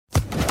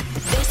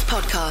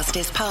podcast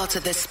is part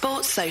of the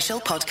Sports Social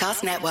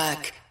Podcast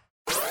Network.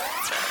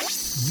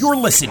 You're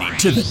listening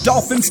to the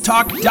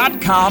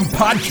DolphinsTalk.com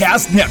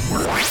podcast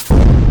network.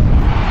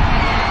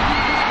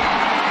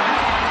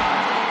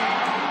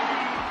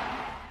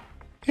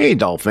 Hey,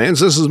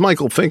 Dolphins, this is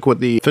Michael Fink with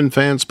the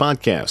FinFans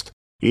Podcast.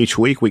 Each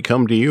week we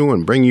come to you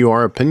and bring you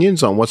our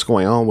opinions on what's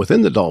going on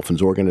within the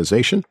Dolphins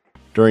organization.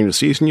 During the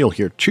season, you'll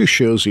hear 2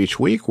 shows each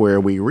week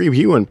where we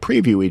review and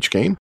preview each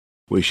game.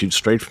 We shoot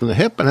straight from the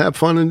hip and have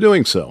fun in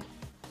doing so.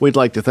 We'd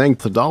like to thank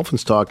the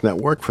Dolphins Talk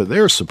Network for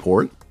their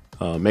support.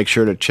 Make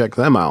sure to check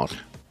them out.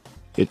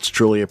 It's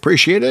truly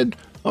appreciated.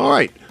 All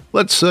right,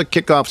 let's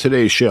kick off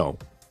today's show.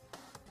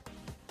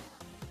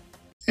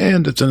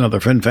 And it's another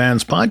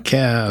FinFans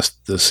Podcast.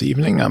 This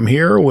evening, I'm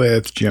here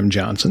with Jim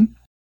Johnson.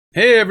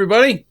 Hey,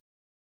 everybody.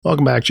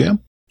 Welcome back,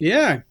 Jim.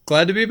 Yeah,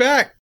 glad to be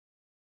back.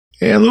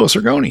 And Louis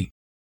Ergoni.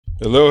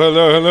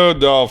 Hello,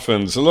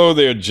 Dolphins. Hello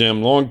there,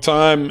 Jim. Long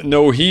time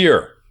no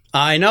hear.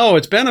 I know,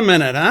 it's been a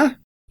minute, huh?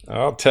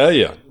 I'll tell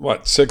you.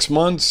 6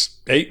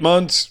 months? 8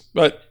 months?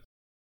 But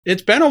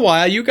it's been a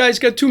while. You guys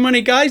got too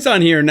many guys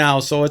on here now,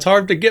 so it's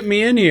hard to get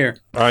me in here.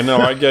 I know.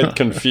 I get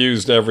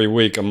confused every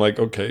week. I'm like,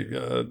 okay,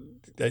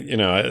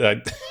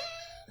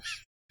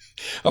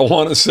 I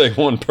want to say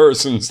one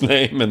person's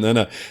name, and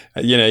then,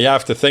 you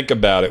have to think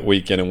about it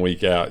week in and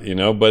week out,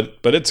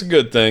 but it's a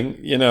good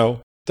thing,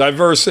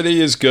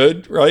 Diversity is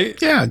good,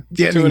 right? Yeah,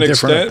 getting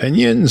different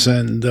opinions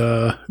and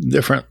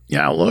different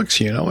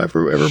outlooks,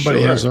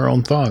 everybody has their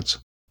own thoughts.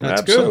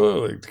 That's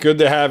Absolutely. Good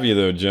to have you,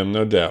 though, Jim,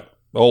 no doubt.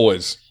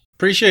 Always.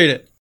 Appreciate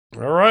it.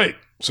 All right.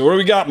 So what do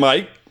we got,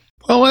 Mike?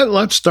 Well,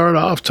 let's start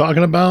off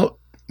talking about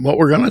what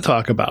we're going to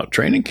talk about,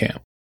 training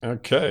camp.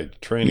 Okay,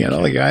 training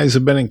camp. The guys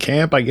have been in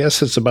camp, I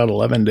guess it's about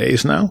 11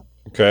 days now.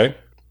 Okay.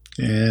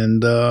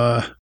 And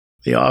the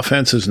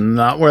offense is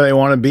not where they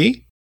want to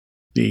be.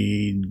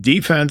 The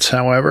defense,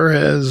 however,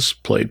 has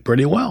played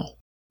pretty well.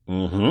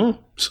 Mm-hmm.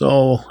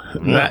 So,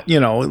 that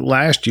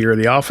last year,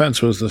 the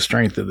offense was the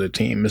strength of the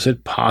team. Is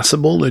it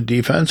possible the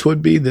defense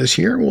would be this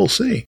year? We'll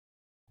see.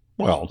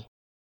 Well,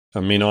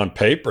 on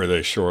paper,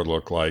 they sure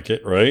look like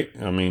it, right?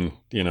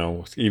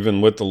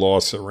 Even with the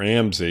loss of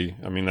Ramsey,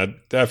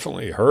 that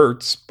definitely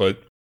hurts.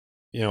 But,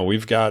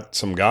 we've got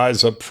some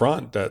guys up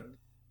front that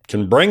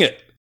can bring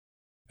it,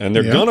 and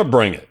they're going to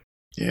bring it.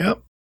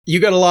 Yep. You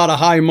got a lot of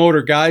high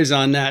motor guys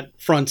on that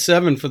front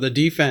seven for the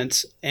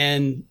defense,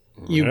 and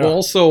you've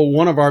also,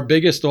 one of our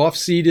biggest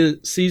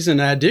off-season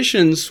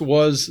additions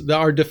was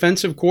our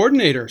defensive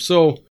coordinator.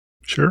 So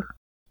sure,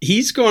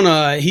 he's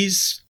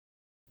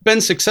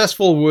been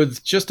successful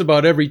with just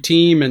about every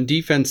team and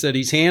defense that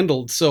he's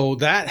handled. So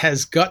that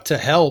has got to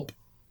help.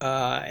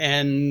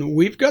 And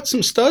we've got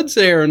some studs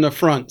there in the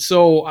front.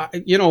 So,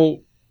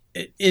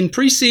 in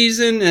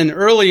preseason and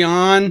early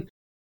on,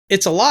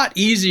 it's a lot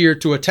easier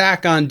to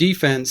attack on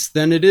defense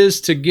than it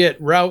is to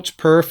get routes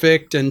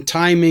perfect and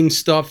timing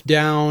stuff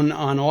down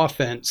on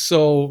offense.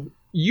 So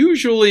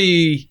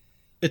usually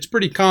it's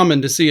pretty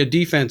common to see a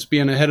defense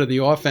being ahead of the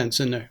offense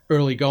in the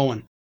early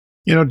going.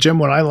 Jim,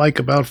 what I like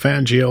about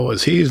Fangio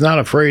is he's not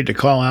afraid to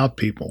call out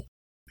people.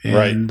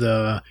 And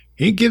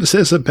he gives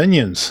his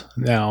opinions.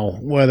 Now,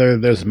 whether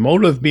there's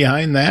motive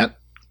behind that,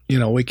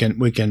 we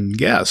can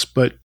guess.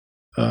 But,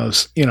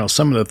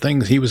 some of the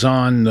things he was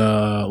on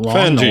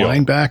Long, the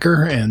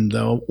linebacker, and,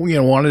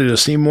 wanted to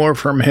see more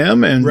from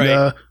him.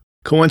 And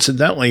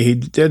coincidentally, he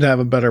did have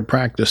a better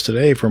practice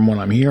today from what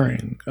I'm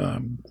hearing. I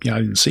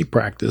didn't see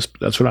practice, but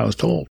that's what I was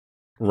told.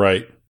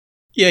 Right.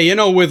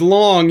 Yeah, with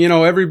Long,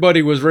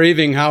 everybody was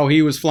raving how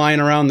he was flying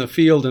around the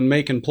field and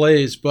making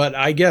plays. But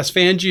I guess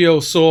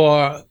Fangio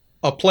saw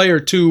a play or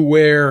two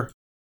where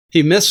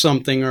he missed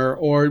something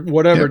or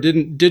whatever,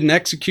 didn't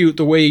execute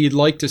the way you'd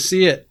like to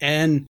see it.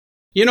 And,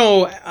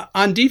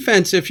 on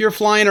defense, if you're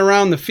flying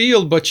around the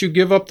field but you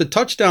give up the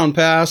touchdown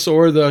pass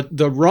or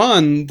the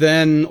run,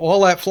 then all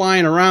that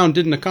flying around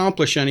didn't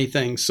accomplish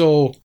anything.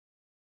 So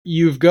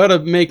you've got to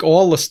make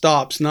all the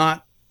stops,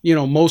 not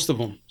most of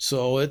them.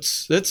 So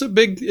it's a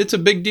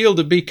big deal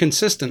to be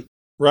consistent.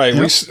 Right.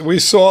 Yep. We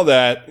saw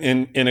that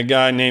in a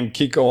guy named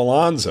Kiko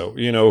Alonso,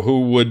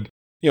 who would,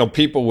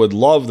 people would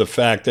love the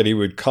fact that he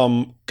would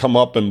come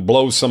up and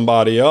blow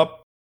somebody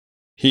up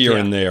here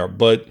and there.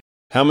 But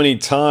how many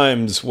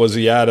times was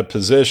he out of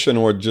position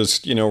or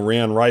just,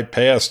 ran right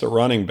past a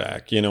running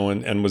back,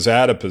 and was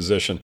out of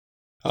position?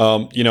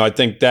 I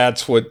think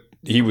that's what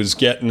he was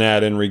getting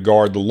at in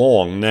regard to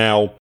Long.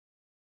 Now,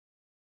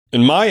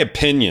 in my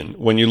opinion,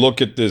 when you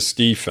look at this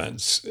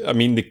defense,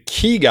 the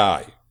key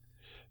guy,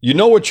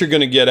 what you're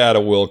going to get out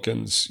of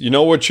Wilkins. You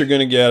know what you're going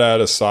to get out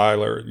of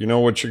Seiler. You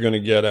know what you're going to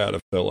get out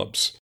of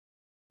Phillips.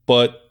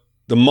 But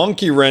the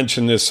monkey wrench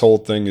in this whole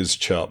thing is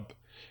Chubb.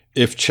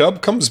 If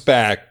Chubb comes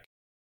back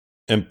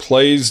and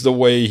plays the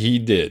way he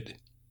did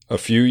a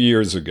few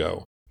years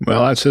ago.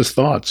 Well, that's his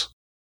thoughts.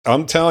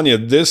 I'm telling you,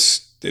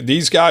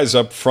 these guys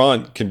up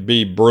front can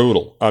be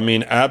brutal.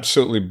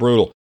 Absolutely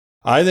brutal.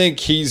 I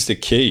think he's the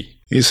key.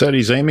 He said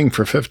he's aiming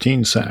for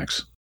 15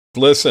 sacks.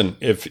 Listen,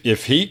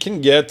 if he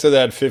can get to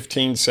that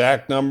 15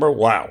 sack number,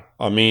 wow.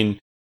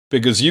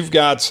 because you've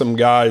got some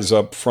guys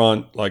up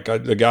front, like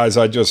the guys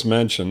I just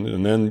mentioned,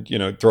 and then,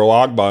 throw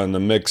Agba in the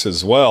mix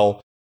as well.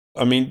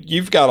 I mean,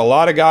 you've got a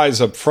lot of guys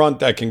up front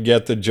that can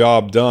get the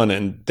job done,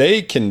 and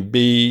they can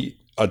be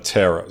a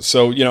terror.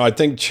 So, I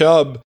think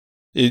Chubb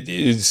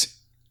is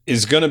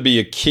going to be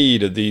a key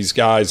to these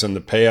guys in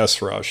the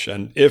pass rush.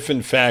 And if,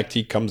 in fact,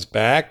 he comes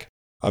back,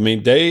 I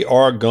mean, they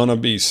are going to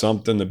be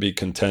something to be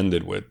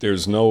contended with.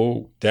 There's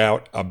no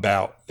doubt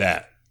about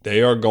that.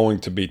 They are going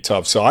to be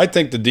tough. So I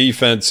think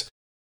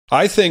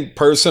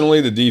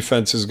personally, the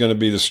defense is going to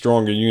be the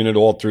stronger unit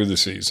all through the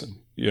season.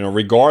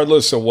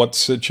 Regardless of what the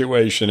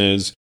situation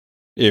is,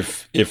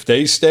 if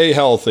they stay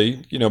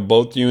healthy,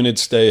 both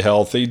units stay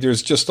healthy,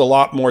 there's just a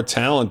lot more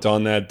talent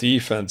on that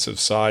defensive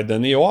side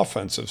than the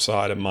offensive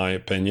side, in my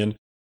opinion.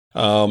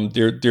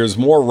 There's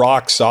more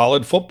rock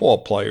solid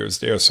football players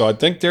there. So I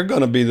think they're going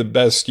to be the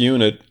best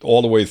unit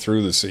all the way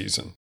through the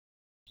season.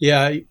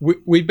 Yeah,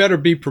 we better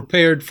be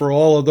prepared for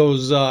all of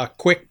those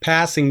quick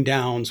passing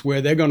downs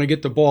where they're going to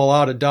get the ball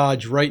out of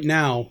Dodge right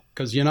now,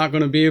 because you're not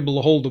going to be able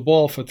to hold the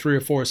ball for 3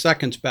 or 4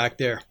 seconds back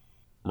there.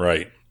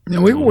 Right.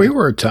 Now, we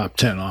were a top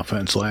 10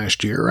 offense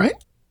last year, right?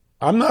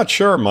 I'm not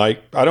sure,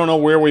 Mike. I don't know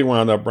where we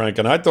wound up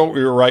ranking. I thought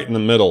we were right in the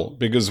middle,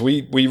 because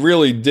we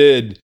really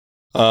did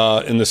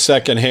in the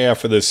second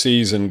half of the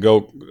season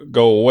go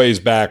a ways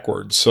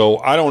backwards. So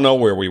I don't know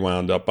where we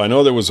wound up. I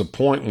know there was a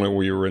point where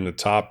we were in the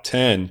top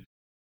 10.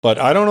 But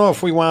I don't know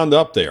if we wound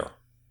up there.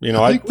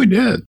 I think we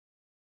did.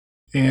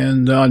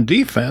 And on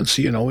defense,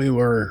 we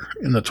were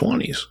in the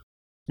 20s.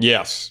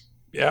 Yes.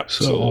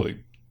 Absolutely.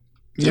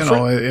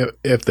 So,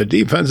 if the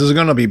defense is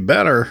going to be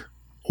better,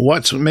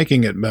 what's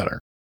making it better?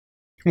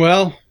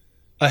 Well,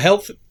 a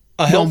healthy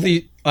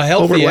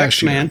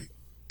X, man.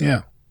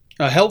 Yeah.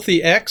 A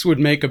healthy X would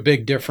make a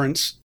big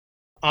difference.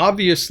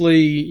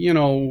 Obviously,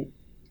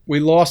 we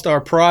lost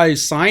our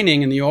prize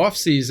signing in the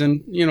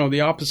offseason, the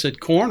opposite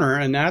corner,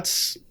 and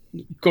that's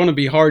going to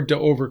be hard to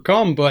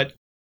overcome. But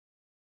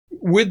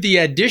with the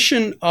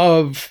addition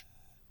of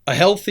a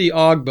healthy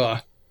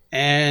Agba,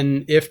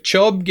 and if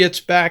Chubb gets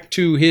back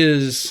to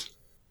his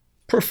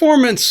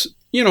performance,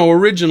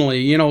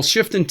 originally,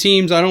 shifting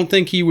teams, I don't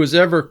think he was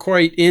ever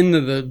quite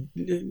into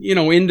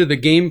the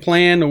game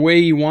plan the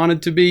way he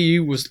wanted to be.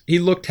 He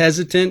looked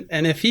hesitant.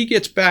 And if he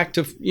gets back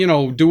to,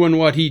 doing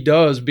what he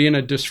does, being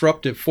a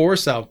disruptive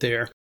force out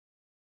there,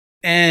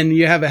 and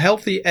you have a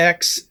healthy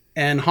X,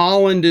 and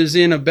Holland is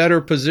in a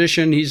better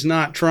position. He's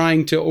not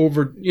trying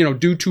to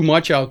do too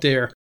much out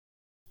there.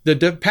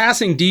 The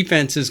passing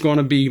defense is going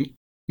to be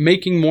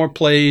making more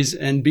plays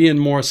and being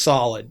more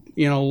solid.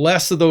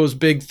 Less of those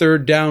big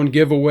third down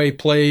giveaway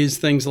plays,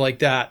 things like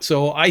that.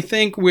 So I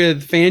think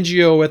with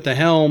Fangio at the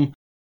helm,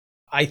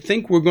 I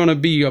think we're going to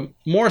be a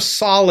more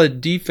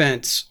solid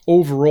defense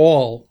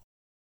overall.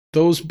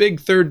 Those big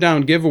third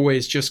down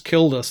giveaways just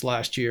killed us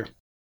last year.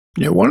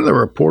 Yeah, one of the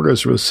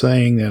reporters was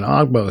saying that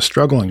Agba is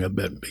struggling a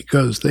bit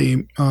because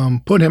they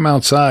put him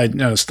outside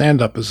in a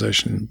stand-up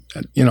position,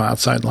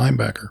 outside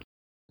linebacker.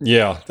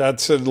 Yeah,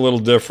 that's a little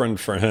different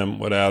for him,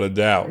 without a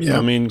doubt. Yeah.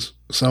 I mean,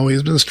 so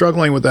he's been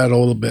struggling with that a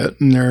little bit,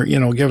 and they're,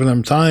 giving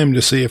him time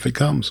to see if it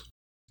comes.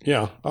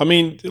 Yeah. I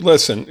mean,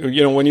 listen,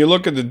 when you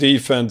look at the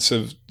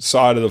defensive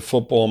side of the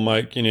football,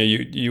 Mike,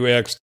 you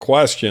asked the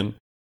question.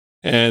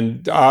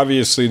 And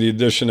obviously, the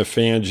addition of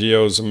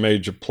Fangio is a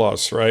major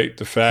plus, right?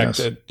 The fact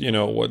that,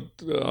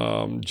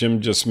 what Jim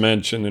just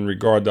mentioned in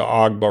regard to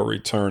Agba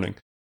returning.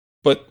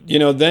 But,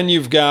 then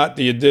you've got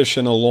the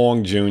addition of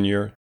Long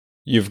Jr.,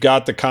 you've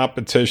got the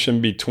competition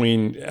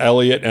between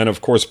Elliott and,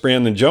 of course,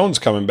 Brandon Jones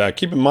coming back.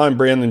 Keep in mind,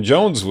 Brandon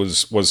Jones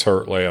was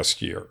hurt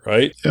last year,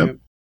 right? Yep.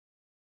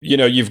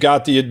 You've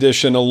got the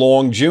addition of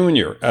Long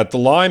Jr. at the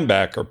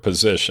linebacker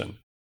position.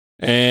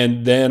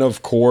 And then,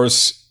 of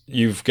course,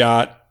 you've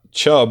got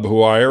Chubb,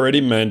 who I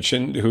already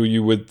mentioned, who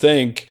you would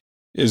think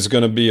is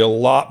going to be a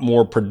lot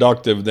more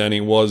productive than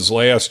he was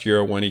last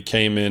year when he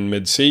came in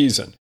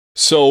midseason.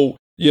 So,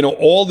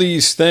 all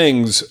these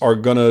things are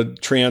going to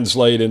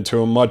translate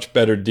into a much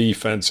better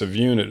defensive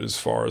unit as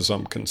far as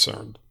I'm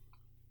concerned.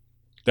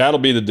 That'll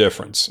be the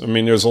difference. I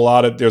mean, there's a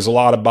lot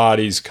of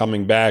bodies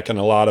coming back and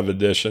a lot of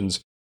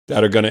additions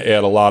that are going to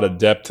add a lot of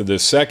depth to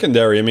this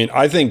secondary. I mean,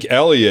 I think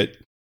Elliott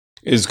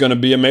is going to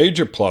be a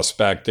major plus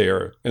back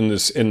there in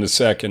the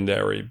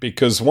secondary,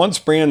 because once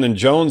Brandon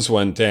Jones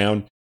went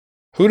down,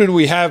 who did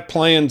we have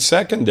playing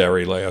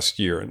secondary last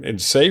year in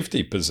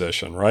safety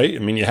position, right? I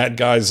mean, you had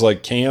guys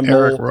like Campbell,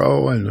 Eric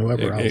Rowe, and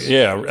whoever else.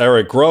 Yeah,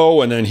 Eric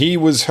Rowe, and then he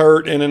was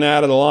hurt in and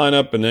out of the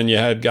lineup, and then you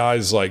had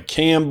guys like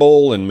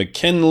Campbell and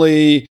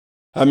McKinley.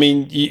 I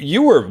mean,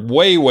 you were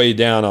way, way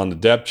down on the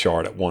depth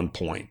chart at one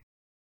point.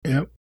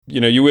 Yep.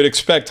 You would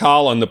expect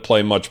Holland to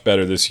play much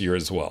better this year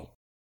as well.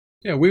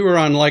 Yeah, we were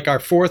on like our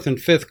 4th and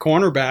 5th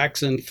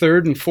cornerbacks and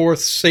 3rd and 4th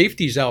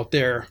safeties out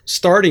there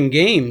starting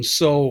games.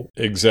 So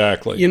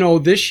exactly,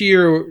 this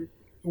year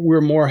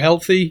we're more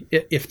healthy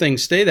if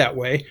things stay that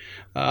way.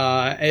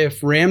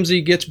 If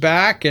Ramsey gets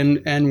back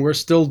and we're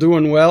still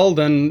doing well,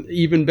 then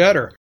even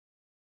better.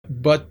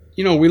 But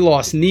we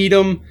lost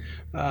Needham,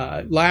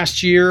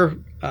 Last year,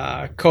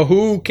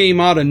 Kahu came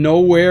out of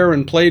nowhere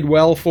and played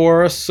well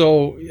for us.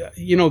 So,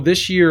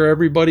 this year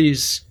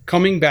everybody's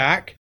coming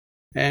back,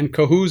 and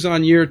Kahu's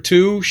on year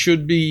 2,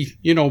 should be,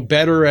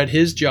 better at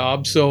his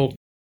job. So,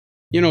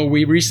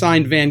 we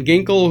re-signed Van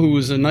Ginkel,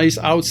 who's a nice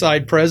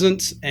outside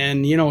presence,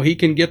 and, he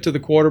can get to the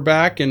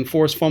quarterback and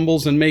force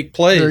fumbles and make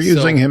plays. They're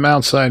using him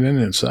outside and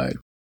inside.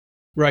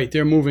 Right,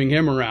 they're moving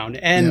him around.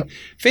 And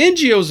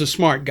Fangio's a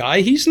smart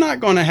guy. He's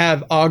not going to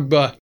have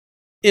Agba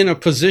in a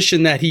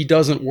position that he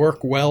doesn't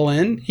work well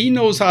in. He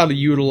knows how to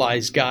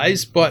utilize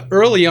guys, but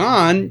early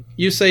on,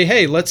 you say,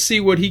 hey, let's see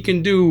what he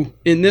can do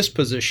in this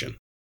position.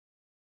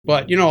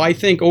 But, I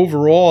think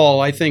overall,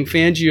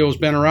 Fangio's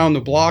been around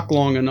the block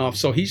long enough,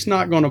 so he's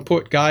not going to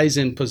put guys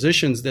in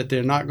positions that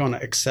they're not going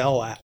to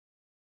excel at.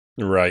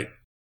 Right.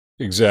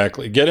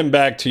 Exactly. Getting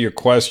back to your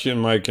question,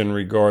 Mike, in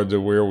regard to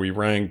where we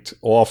ranked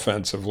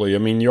offensively, I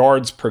mean,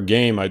 yards per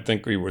game, I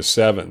think we were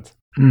 7th,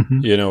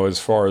 as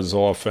far as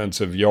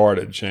offensive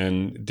yardage,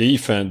 and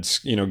defense,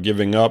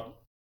 giving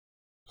up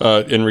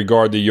in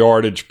regard to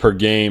yardage per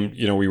game,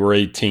 we were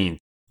 18th.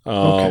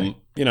 Okay.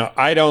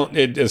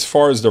 As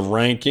far as the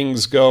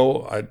rankings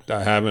go,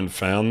 I haven't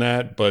found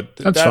that, but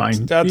that's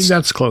fine.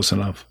 That's close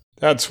enough.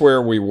 That's where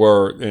we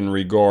were in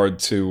regard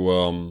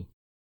to,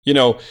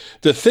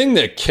 the thing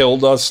that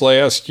killed us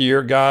last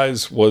year,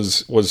 guys,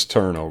 was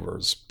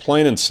turnovers,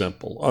 plain and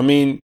simple. I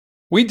mean,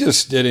 we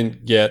just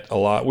didn't get a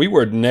lot. We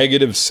were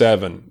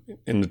 -7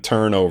 in the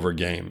turnover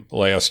game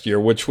last year,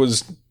 which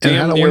was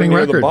damn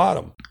near the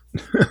bottom.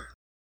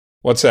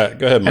 What's that?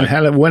 Go ahead, Mike. And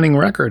had a winning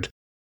record.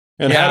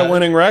 Had a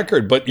winning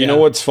record. But you know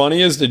what's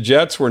funny is the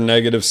Jets were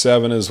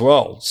 -7 as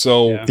well.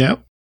 So,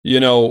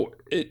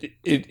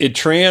 it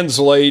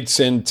translates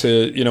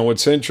into,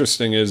 what's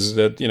interesting is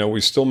that,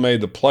 we still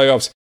made the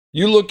playoffs.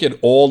 You look at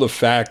all the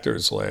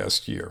factors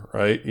last year,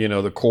 right?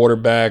 The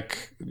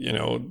quarterback,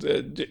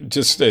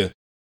 just the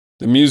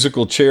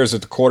musical chairs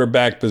at the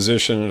quarterback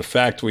position, and the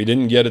fact we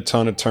didn't get a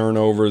ton of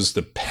turnovers,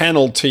 the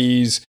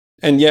penalties,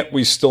 and yet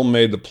we still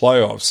made the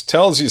playoffs.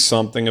 Tells you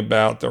something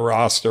about the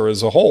roster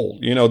as a whole.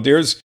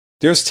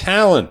 There's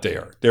talent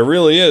there. There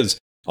really is.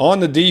 On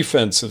the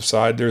defensive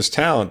side, there's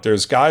talent.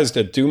 There's guys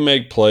that do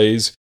make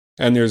plays,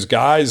 and there's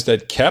guys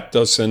that kept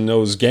us in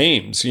those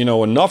games.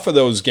 Enough of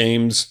those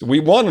games, we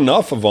won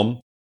enough of them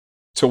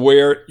to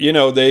where,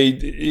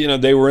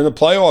 they were in the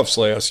playoffs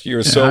last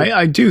year. So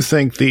I do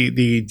think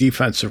the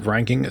defensive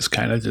ranking is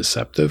kind of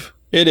deceptive.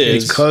 It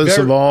is. Because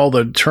of all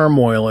the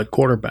turmoil at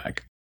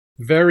quarterback.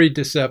 Very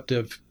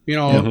deceptive.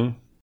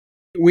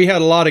 We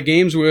had a lot of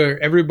games where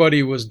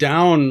everybody was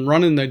down,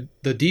 running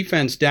the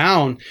defense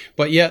down,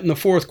 but yet in the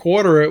fourth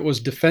quarter, it was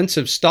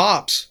defensive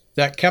stops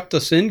that kept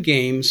us in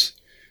games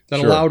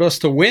that allowed us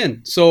to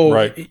win.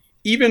 So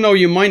even though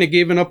you might have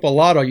given up a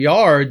lot of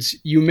yards,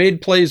 you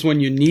made plays when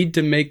you need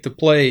to make the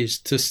plays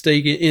to stay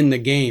in the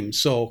game.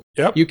 So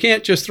you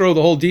can't just throw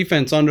the whole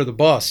defense under the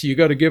bus. You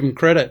got to give them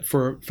credit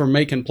for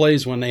making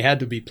plays when they had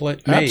to be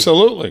made.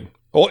 Absolutely.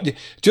 Well,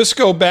 just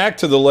go back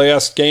to the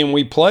last game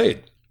we played.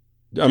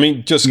 I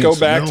mean, just go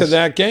back to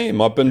that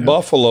game up in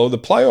Buffalo, the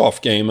playoff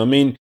game. I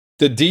mean,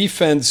 the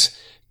defense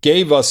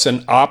gave us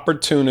an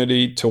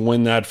opportunity to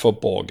win that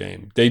football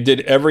game. They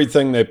did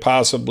everything they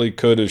possibly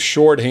could, as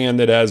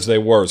shorthanded as they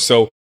were.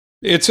 So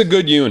it's a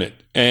good unit.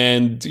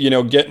 And,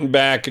 getting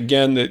back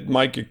again,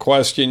 Mike, your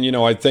question,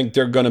 I think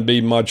they're going to be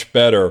much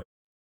better,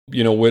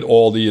 with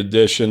all the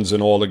additions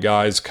and all the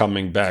guys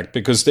coming back,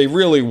 because they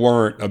really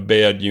weren't a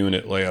bad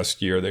unit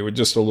last year. They were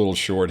just a little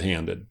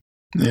shorthanded.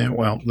 Yeah,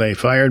 well, they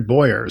fired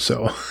Boyer,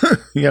 so,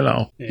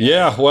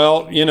 Yeah,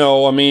 well,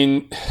 I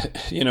mean,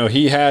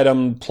 he had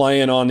him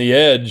playing on the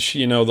edge,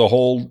 the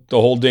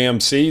whole damn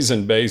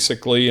season,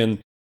 basically. And,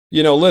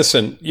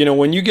 listen,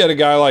 when you get a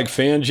guy like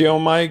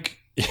Fangio, Mike,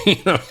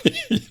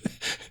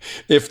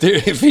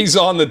 if he's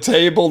on the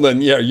table,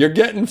 then, you're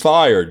getting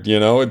fired.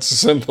 It's as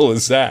simple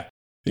as that.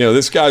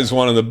 This guy's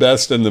one of the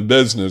best in the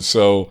business,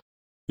 so...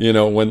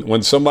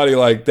 when somebody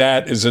like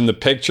that is in the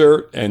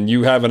picture and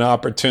you have an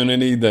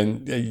opportunity,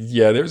 then,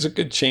 there's a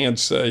good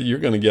chance you're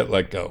going to get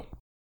let go.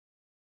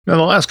 Now,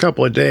 the last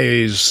couple of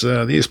days,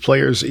 these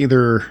players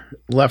either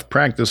left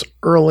practice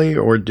early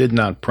or did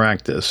not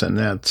practice, and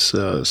that's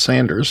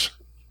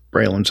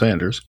Braylon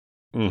Sanders,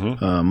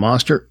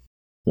 Mostert,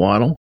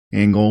 Waddle,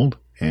 Ingold,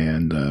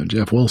 and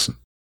Jeff Wilson.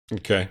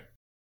 Okay.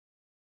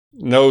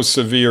 No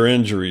severe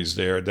injuries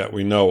there that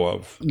we know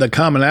of. The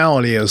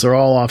commonality is they're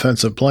all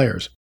offensive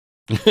players.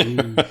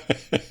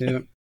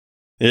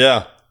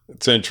 Yeah,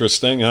 it's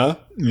interesting, huh?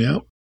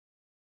 Yep.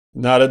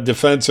 Not a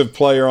defensive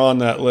player on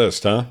that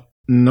list, huh?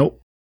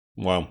 Nope.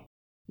 Wow.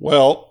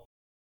 Well,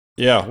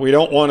 we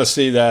don't want to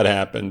see that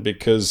happen,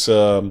 because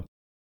the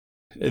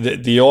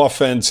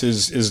offense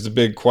is the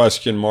big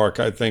question mark,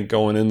 I think,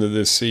 going into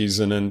this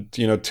season. And,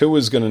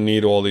 Tua's going to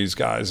need all these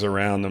guys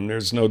around them.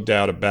 There's no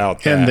doubt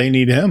about that. And they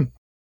need him.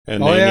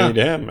 And they need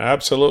him.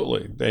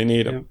 Absolutely. They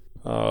need him.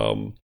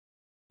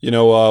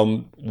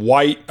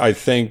 White, I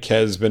think,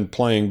 has been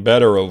playing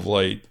better of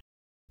late.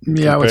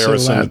 Yeah, I would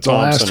say the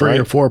last 3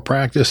 or 4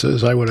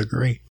 practices, I would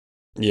agree.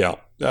 Yeah,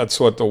 that's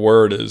what the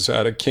word is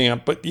out of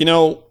camp. But,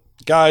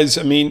 guys,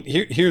 I mean,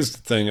 here's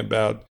the thing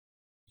about,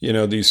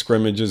 these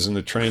scrimmages and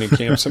the training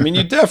camps. I mean,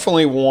 you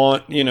definitely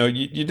want,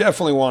 you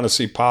definitely want to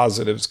see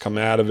positives come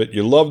out of it.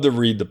 You love to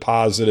read the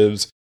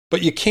positives,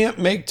 but you can't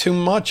make too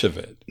much of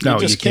it. No, you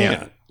just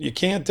can't. You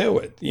can't do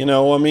it.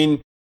 I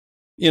mean,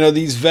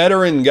 these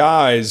veteran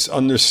guys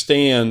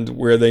understand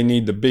where they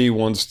need to be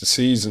once the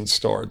season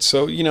starts.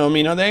 So, I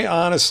mean, are they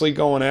honestly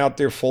going out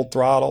there full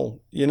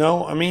throttle?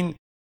 I mean,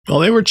 well,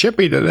 they were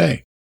chippy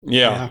today.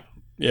 Yeah.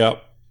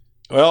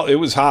 Well, it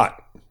was hot.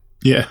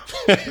 Yeah.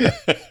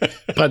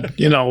 But,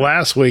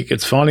 last week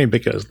it's funny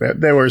because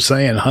they were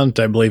saying, Hunt,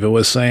 I believe it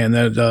was saying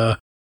that,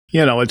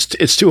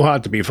 it's too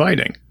hot to be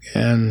fighting.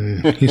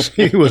 And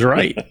he was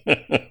right.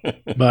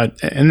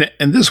 But, and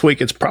this week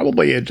it's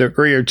probably a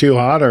degree or two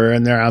hotter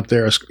and they're out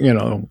there,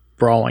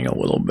 brawling a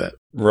little bit.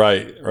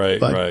 Right.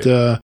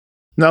 But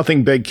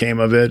nothing big came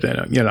of it.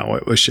 And,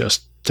 it was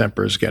just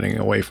tempers getting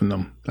away from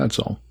them. That's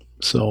all.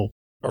 So.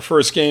 Our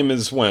first game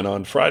is when?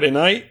 On Friday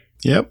night?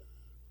 Yep.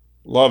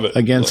 Love it.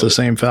 Against the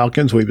same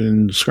Falcons we've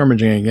been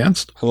scrimmaging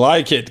against. I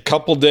like it.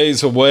 Couple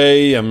days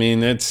away. I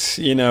mean,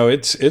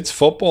 it's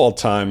football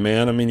time,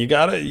 man. I mean, you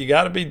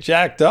gotta be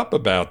jacked up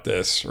about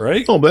this,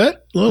 right? A little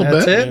bit.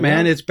 That's it,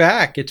 man. It's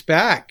back. It's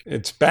back.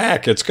 It's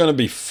back. It's going to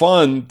be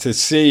fun to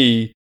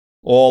see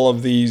all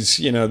of these,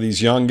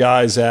 these young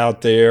guys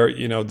out there.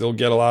 They'll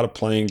get a lot of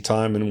playing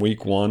time in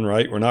week one,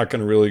 right? We're not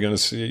really going to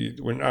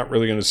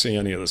see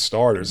any of the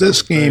starters.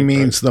 This game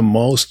means the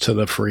most to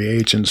the free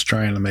agents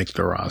trying to make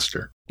the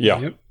roster.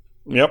 Yeah.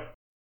 Yep.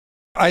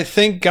 I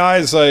think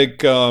guys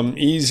like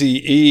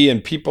Easy E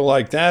and people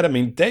like that, I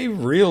mean, they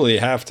really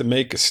have to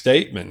make a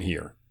statement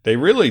here. They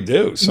really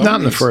do. Not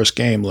in the first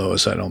game,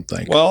 Lewis, I don't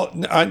think. Well,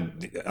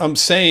 I'm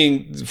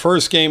saying the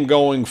first game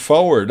going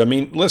forward. I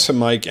mean, listen,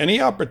 Mike, any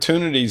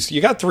opportunities,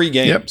 you got 3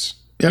 games.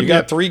 You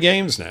got 3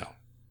 games now.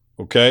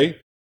 Okay?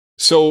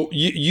 So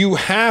you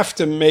have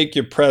to make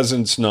your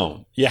presence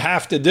known. You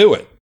have to do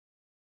it.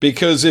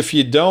 Because if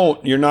you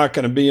don't, you're not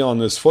going to be on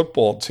this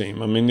football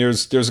team. I mean,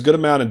 there's a good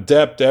amount of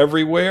depth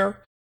everywhere.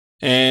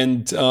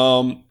 And,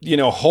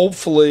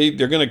 hopefully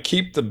they're going to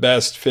keep the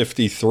best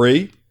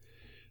 53.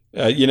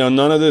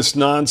 None of this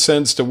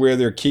nonsense to where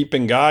they're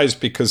keeping guys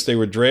because they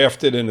were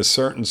drafted in a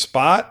certain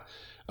spot.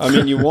 I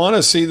mean, you want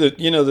to see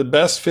the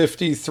best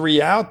 53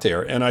 out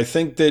there. And I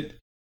think that,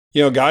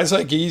 guys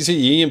like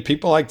Easy E and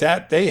people like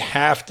that, they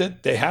have to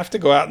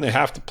go out and they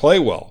have to play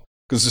well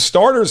because the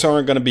starters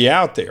aren't going to be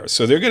out there.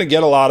 So they're going to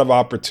get a lot of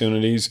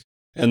opportunities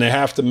and they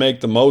have to make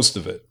the most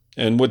of it.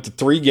 And with the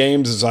 3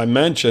 games, as I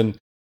mentioned,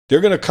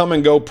 they're going to come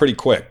and go pretty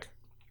quick.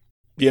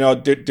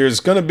 There's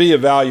going to be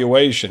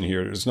evaluation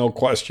here. There's no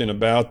question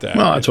about that.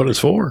 Well, that's what it's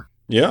for.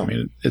 Yeah. I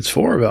mean, it's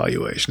for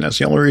evaluation. That's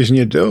the only reason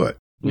you do it.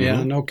 Yeah,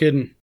 Mm-hmm. no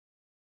kidding.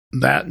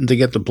 That and to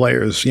get the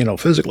players,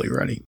 physically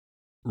ready.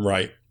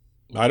 Right.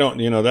 I don't,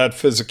 that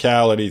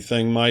physicality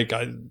thing, Mike,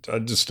 I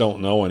just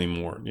don't know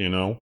anymore,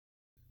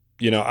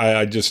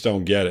 I just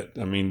don't get it.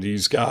 I mean,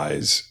 these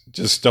guys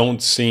just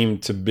don't seem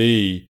to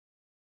be,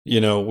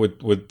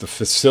 with the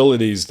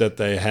facilities that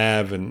they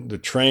have and the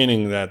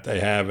training that they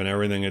have and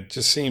everything, it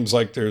just seems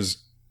like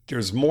there's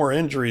more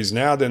injuries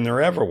now than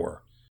there ever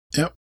were.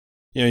 Yep.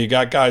 You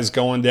got guys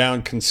going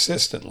down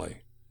consistently.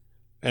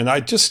 And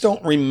I just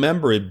don't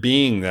remember it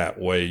being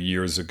that way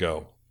years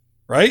ago.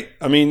 Right?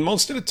 I mean,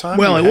 most of the time.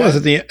 Well, it was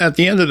at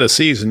the end of the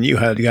season, you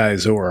had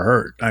guys who were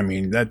hurt. I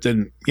mean, that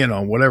didn't,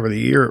 whatever the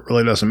year, it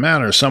really doesn't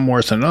matter. Some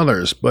worse than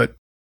others. But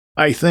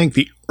I think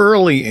the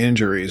early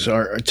injuries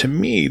to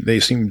me, they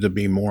seem to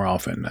be more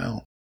often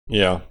now.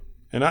 Yeah.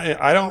 And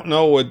I don't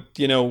know what,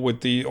 with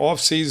the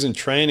off-season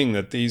training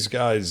that these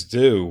guys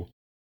do,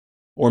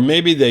 or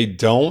maybe they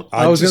don't.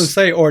 I was going to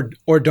say, or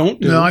don't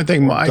do. No, I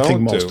think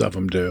most of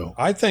them do.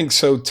 I think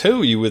so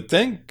too. You would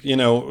think,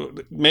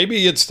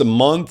 maybe it's the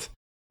month.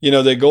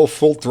 They go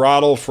full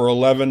throttle for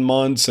 11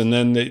 months and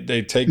then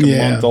they take a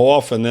month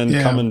off and then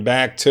coming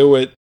back to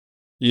it,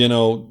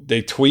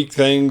 they tweak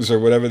things or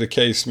whatever the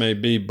case may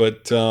be.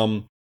 But,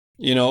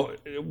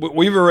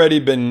 we've already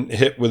been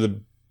hit with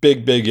a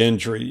big, big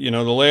injury.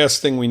 The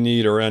last thing we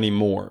need are any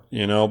more,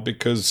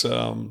 because,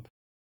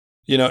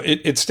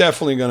 it's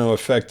definitely going to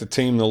affect the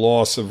team, the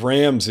loss of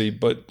Ramsey.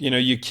 But,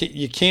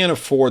 you can't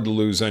afford to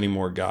lose any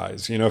more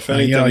guys. If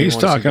anything, he's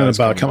talking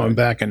about coming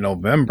back in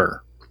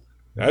November.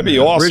 That'd be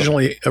awesome.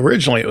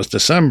 Originally it was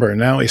December.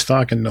 Now he's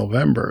talking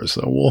November.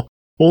 So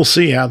we'll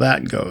see how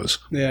that goes.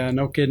 Yeah,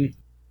 no kidding.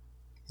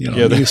 Knee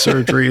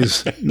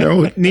surgeries,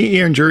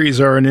 knee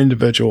injuries are an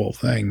individual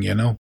thing.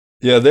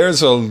 Yeah,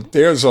 there's a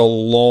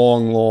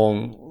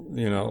long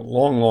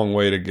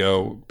way to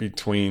go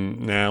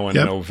between now and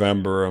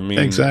November. I mean,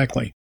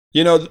 exactly.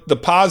 The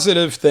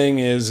positive thing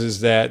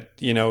is that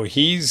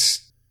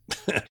he's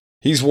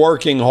he's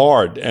working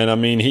hard, and I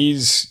mean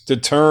he's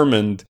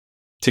determined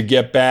to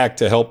get back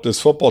to help this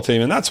football team.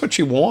 And that's what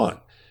you want.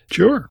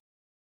 Sure.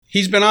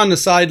 He's been on the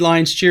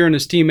sidelines cheering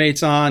his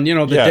teammates on,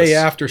 day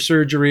after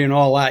surgery and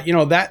all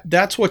that.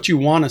 That's what you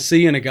want to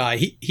see in a guy.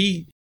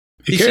 He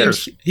He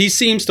cares. He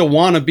seems to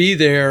want to be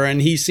there,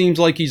 and he seems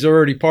like he's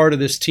already part of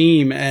this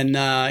team. And,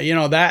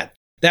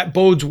 that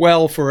bodes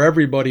well for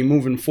everybody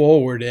moving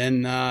forward.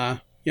 And,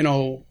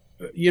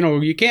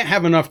 you can't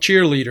have enough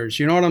cheerleaders.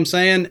 You know what I'm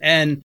saying?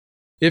 And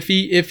if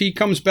he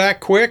comes back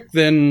quick,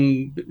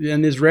 then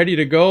and is ready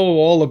to go,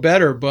 all the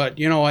better. But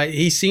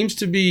he seems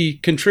to be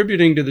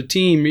contributing to the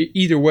team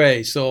either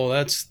way, so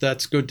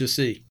that's good to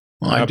see.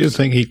 Well, I do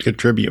think he'd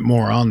contribute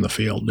more on the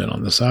field than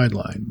on the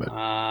sideline,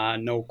 but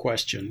no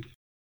question.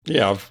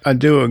 Yeah, I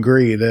do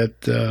agree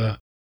that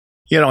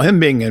him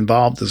being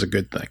involved is a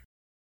good thing.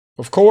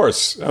 Of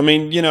course. I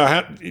mean,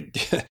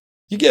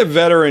 you get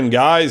veteran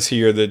guys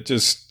here that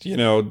just,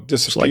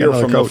 disappear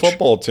from the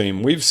football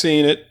team. We've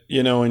seen it,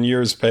 in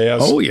years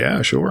past. Oh,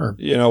 yeah, sure.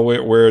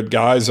 Where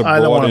guys are brought in.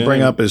 I don't want to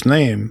bring up his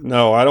name.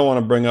 No, I don't want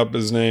to bring up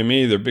his name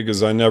either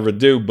because I never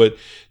do. But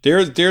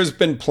there's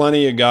been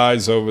plenty of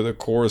guys over the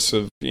course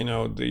of,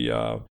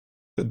 the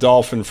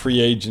Dolphin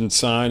free agent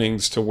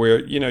signings to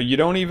where, you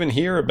don't even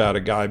hear about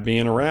a guy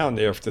being around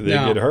after they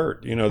get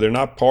hurt. They're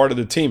not part of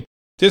the team.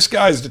 This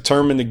guy's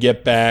determined to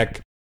get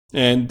back.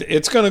 And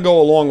it's going to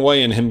go a long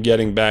way in him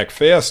getting back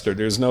faster.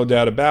 There's no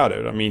doubt about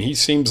it. I mean, he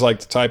seems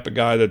like the type of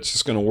guy that's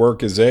just going to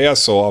work his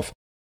ass off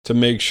to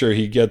make sure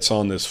he gets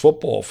on this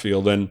football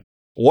field. And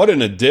what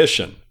an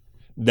addition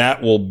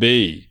that will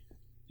be,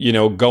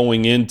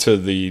 going into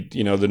the,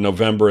 the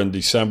November and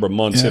December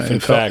months, if in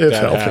fact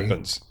that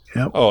happens.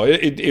 Yep. Oh,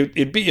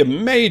 it'd be a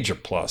major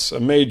plus. So,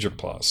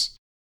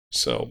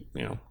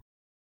 we'll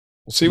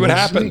see what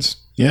happens.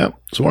 Yep.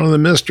 It's one of the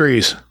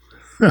mysteries.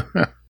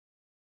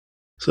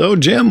 So,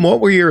 Jim,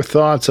 what were your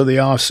thoughts of the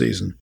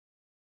offseason?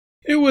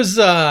 It was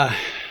a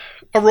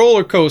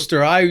roller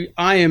coaster. I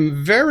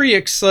am very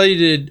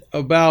excited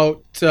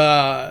about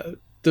the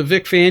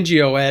Vic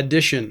Fangio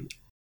addition.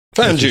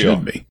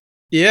 Fangio.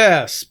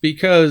 Yes,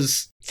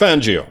 because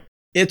Fangio.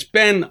 It's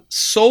been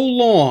so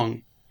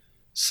long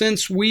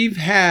since we've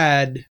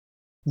had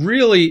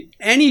really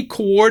any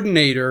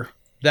coordinator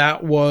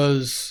that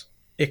was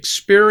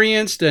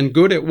experienced and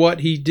good at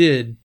what he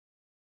did.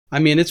 I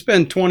mean, it's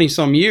been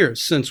 20-some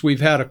years since we've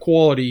had a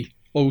quality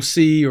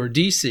OC or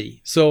DC.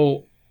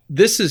 So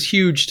this is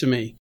huge to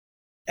me.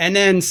 And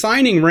then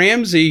signing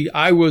Ramsey,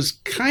 I was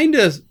kind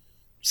of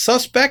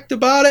suspect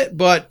about it.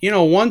 But,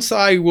 once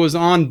I was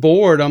on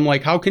board, I'm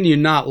like, how can you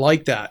not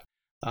like that?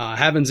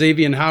 Having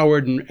Xavier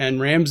Howard and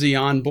Ramsey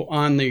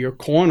on your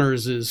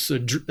corners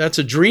that's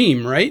a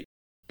dream, right?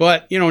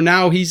 But,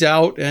 now he's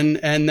out and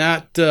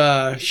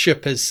that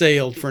ship has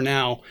sailed for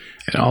now.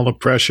 And all the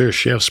pressure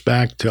shifts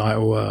back to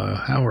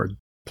Howard.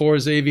 Poor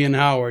Xavier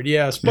Howard,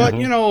 yes. But,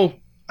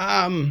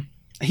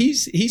 he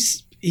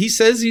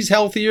says he's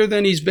healthier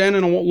than he's been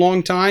in a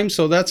long time,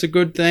 so that's a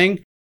good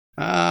thing.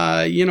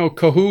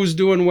 Kahu's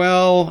doing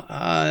well.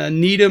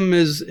 Needham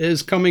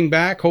is coming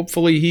back.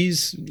 Hopefully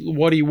he's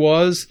what he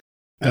was.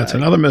 That's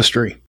another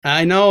mystery.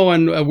 I know,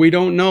 and we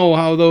don't know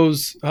how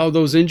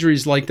those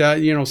injuries like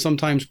that,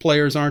 sometimes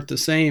players aren't the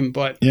same.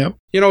 But,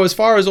 as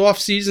far as off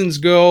seasons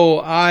go,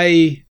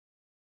 I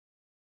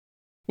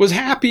was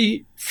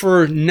happy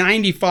for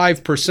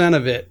 95%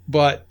 of it.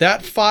 But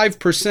that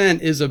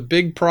 5% is a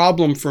big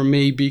problem for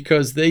me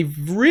because they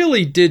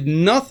really did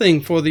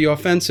nothing for the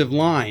offensive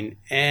line.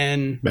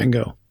 And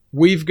bingo.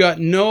 We've got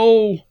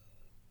no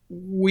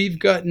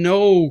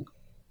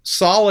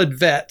solid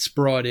vets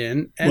brought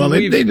in. And well,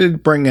 they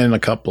did bring in a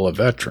couple of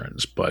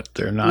veterans, but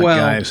they're not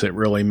guys that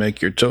really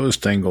make your toes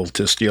tingle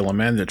to steal a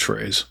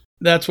mandatories.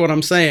 That's what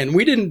I'm saying.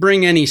 We didn't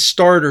bring any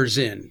starters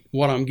in,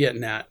 what I'm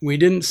getting at. We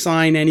didn't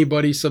sign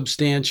anybody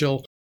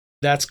substantial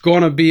that's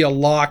going to be a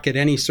lock at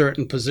any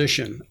certain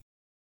position.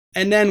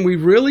 And then we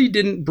really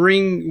didn't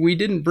bring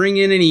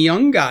in any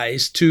young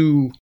guys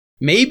to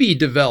maybe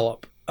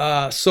develop. They're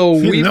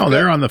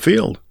on the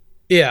field.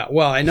 Yeah,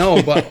 well, I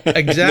know, but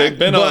exactly. They've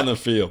been on the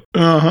field.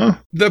 Uh-huh.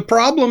 The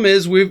problem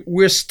is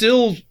we're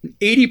still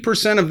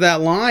 80% of that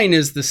line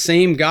is the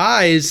same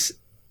guys,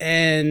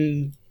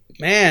 and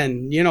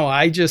man,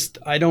 I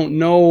don't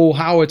know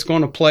how it's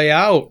going to play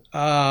out.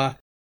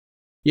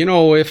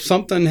 If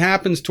something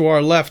happens to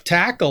our left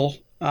tackle,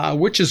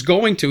 which is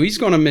he's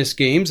going to miss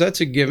games. That's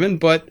a given.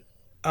 But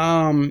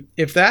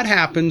if that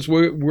happens,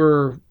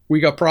 we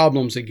got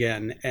problems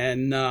again.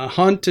 And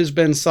Hunt has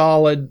been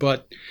solid,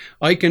 but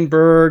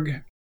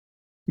Eichenberg.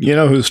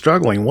 Who's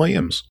struggling?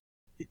 Williams.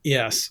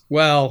 Yes.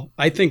 Well,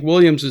 I think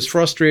Williams is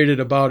frustrated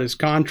about his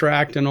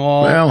contract and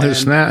all. Well, his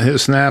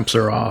snaps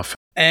are off.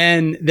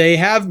 And they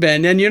have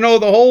been. And, the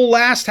whole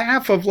last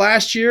half of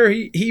last year,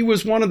 he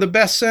was one of the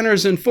best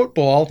centers in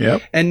football.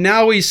 Yep. And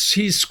now he's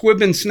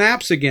squibbing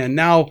snaps again.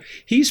 Now,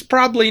 he's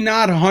probably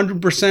not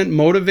 100%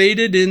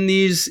 motivated in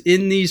these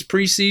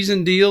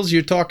preseason deals.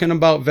 You're talking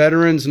about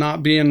veterans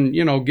not being,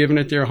 giving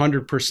it their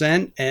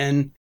 100%.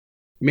 And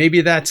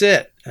maybe that's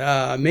it.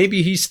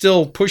 Maybe he's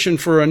still pushing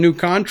for a new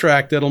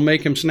contract that'll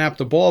make him snap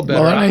the ball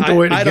better. Well, that ain't the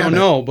way to get it. I don't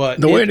know.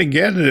 But the way to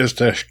get it is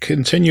to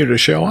continue to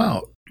show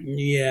out.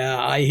 Yeah,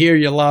 I hear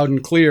you loud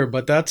and clear,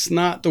 but that's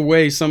not the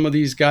way some of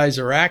these guys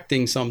are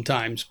acting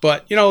sometimes.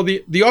 But,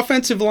 the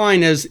offensive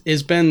line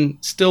has been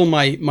still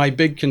my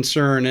big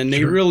concern, and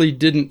they really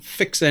didn't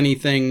fix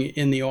anything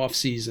in the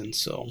offseason.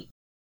 So,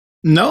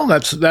 no,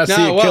 that's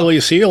the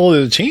Achilles heel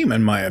of the team,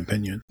 in my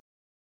opinion.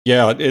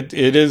 Yeah, it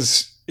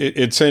is.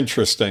 It's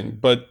interesting,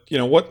 but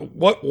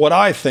what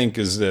I think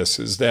is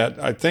that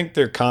I think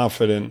they're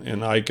confident in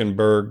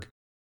Eichenberg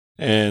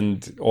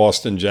and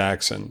Austin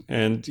Jackson,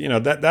 and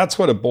that's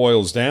what it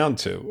boils down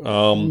to. I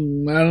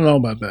don't know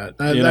about that.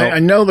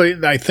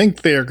 I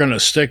think they're going to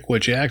stick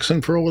with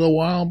Jackson for a little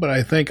while, but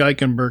I think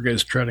Eichenberg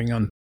is treading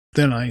on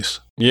thin ice.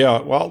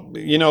 Yeah, well,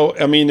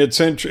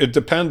 it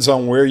depends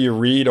on where you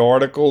read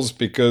articles,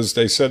 because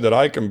they said that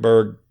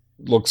Eichenberg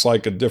looks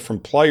like a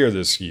different player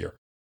this year.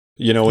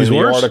 In the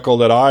article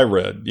that I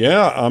read.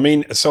 Yeah,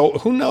 so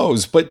who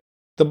knows? But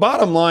the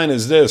bottom line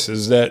is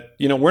that,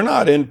 we're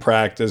not in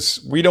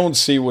practice. We don't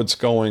see what's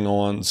going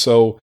on.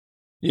 So,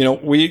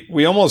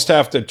 we almost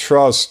have to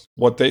trust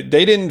what they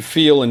didn't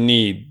feel a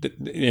need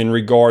in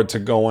regard to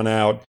going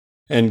out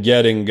and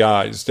getting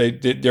guys.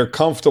 They're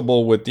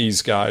comfortable with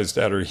these guys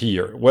that are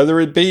here, whether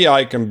it be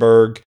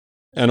Eichenberg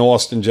and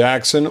Austin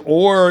Jackson,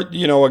 or,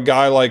 a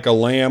guy like a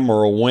Lamb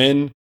or a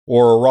Wynn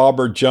or a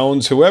Robert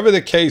Jones, whoever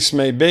the case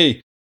may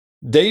be.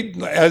 They,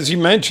 as you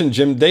mentioned,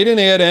 Jim, they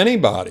didn't add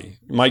anybody.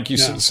 Mike, you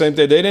said the same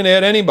thing. They didn't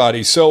add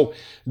anybody. So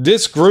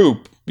this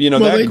group, they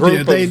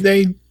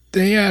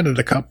added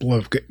a couple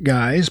of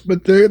guys,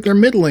 but they're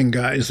middling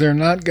guys. They're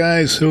not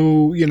guys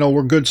who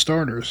were good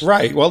starters.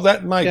 Right. Well,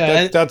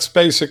 that's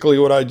basically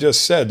what I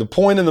just said. The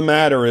point of the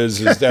matter is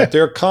that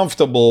they're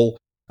comfortable.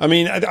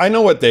 I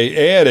know what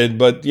they added,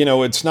 but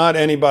it's not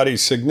anybody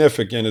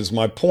significant. Is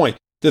my point.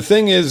 The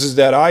thing is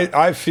that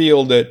I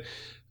feel that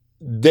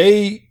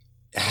they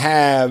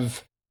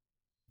have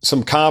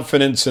some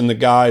confidence in the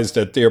guys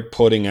that they're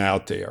putting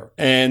out there.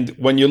 And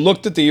when you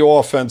looked at the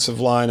offensive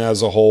line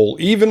as a whole,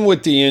 even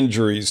with the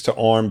injuries to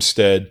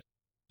Armstead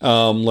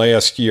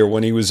last year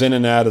when he was in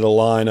and out of the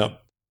lineup,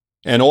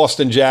 and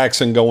Austin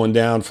Jackson going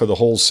down for the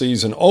whole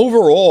season,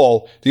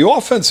 overall, the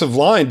offensive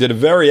line did a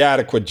very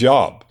adequate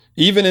job,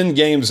 even in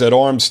games that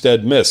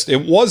Armstead missed.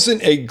 It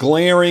wasn't a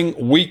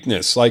glaring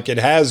weakness like it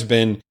has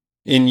been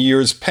in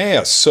years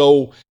past.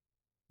 So,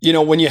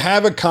 when you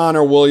have a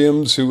Connor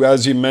Williams, who,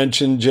 as you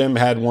mentioned, Jim,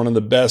 had one of the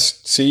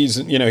best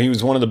seasons, he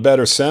was one of the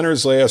better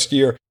centers last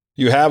year.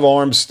 You have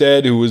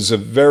Armstead, who was a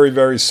very,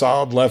 very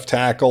solid left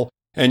tackle.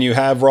 And you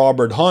have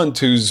Robert Hunt,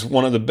 who's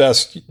one of the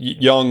best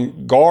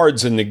young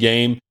guards in the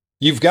game.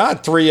 You've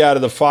got 3 out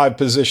of the 5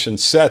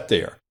 positions set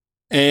there.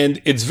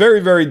 And it's very,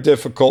 very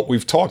difficult.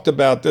 We've talked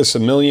about this a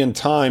million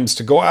times,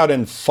 to go out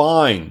and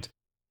find,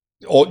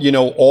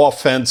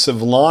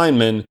 offensive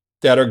linemen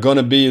that are going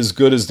to be as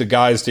good as the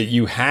guys that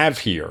you have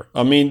here.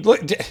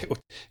 Look,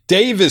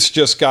 Davis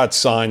just got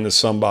signed to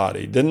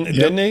somebody, didn't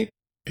he?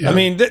 Yeah.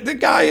 The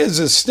guy is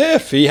a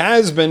stiff. He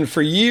has been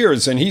for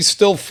years, and he's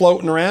still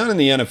floating around in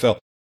the NFL.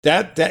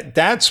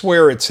 That's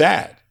where it's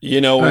at.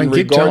 In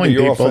regard to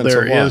your offensive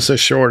line. There is a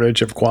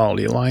shortage of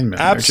quality linemen.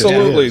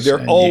 Absolutely,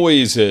 there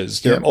always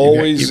is. There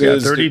always is.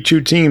 You've got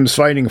 32 teams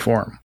fighting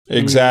for him.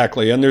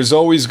 Exactly, and there's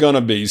always going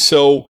to be.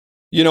 So,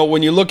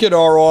 when you look at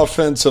our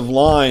offensive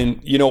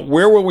line,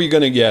 where were we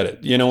going to get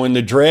it? In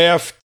the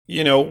draft,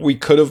 we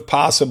could have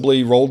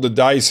possibly rolled the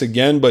dice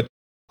again, but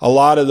a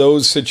lot of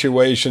those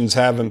situations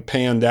haven't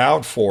panned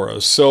out for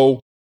us. So,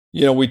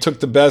 we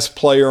took the best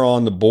player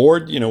on the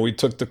board. We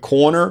took the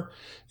corner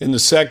in the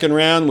second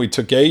round. We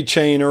took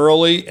A-Chain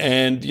early,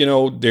 and,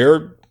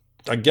 they're,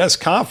 I guess,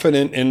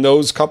 confident in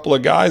those couple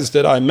of guys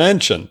that I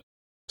mentioned.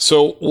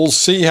 So we'll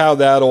see how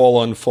that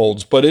all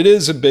unfolds. But it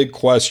is a big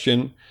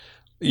question.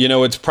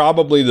 It's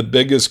probably the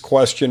biggest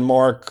question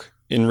mark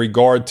in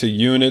regard to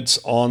units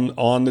on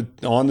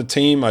the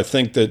team. I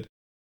think that,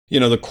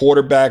 the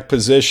quarterback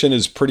position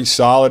is pretty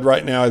solid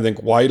right now. I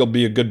think White will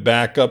be a good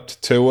backup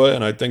to Tua,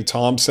 and I think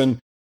Thompson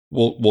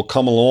will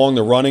come along.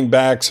 The running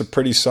backs are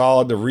pretty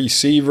solid. The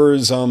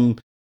receivers,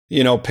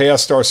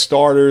 past our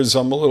starters,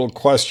 I'm a little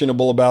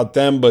questionable about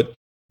them, but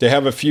they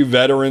have a few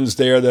veterans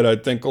there that I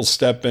think will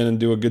step in and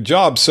do a good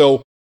job.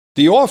 So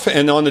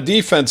and on the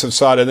defensive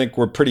side, I think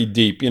we're pretty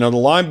deep. The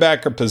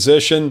linebacker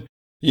position,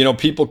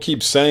 people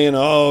keep saying,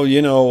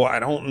 I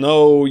don't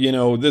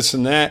know, this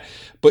and that.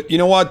 But you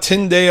know what?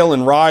 Tyndale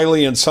and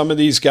Riley and some of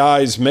these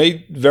guys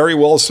may very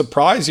well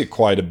surprise you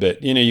quite a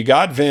bit. You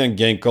got Van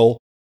Ginkel,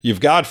 you've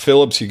got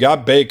Phillips, you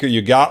got Baker,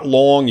 you got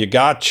Long, you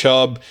got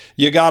Chubb.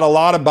 You got a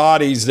lot of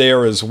bodies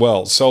there as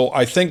well. So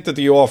I think that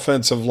the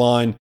offensive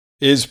line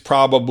is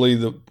probably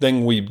the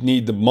thing we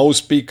need the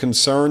most be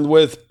concerned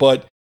with.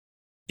 But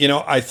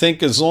I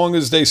think as long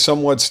as they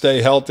somewhat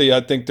stay healthy,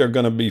 I think they're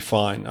going to be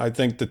fine. I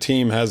think the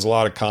team has a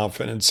lot of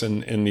confidence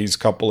in these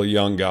couple of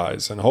young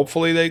guys, and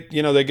hopefully they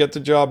get the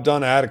job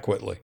done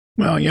adequately.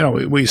 Well,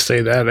 we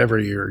say that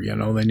every year,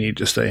 they need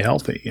to stay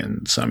healthy,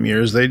 and some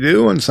years they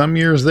do, and some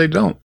years they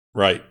don't.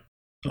 Right.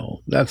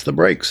 So that's the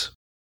breaks.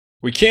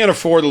 We can't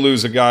afford to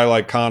lose a guy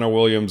like Connor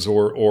Williams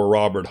or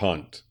Robert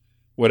Hunt,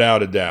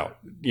 without a doubt,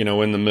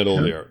 in the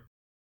middle there.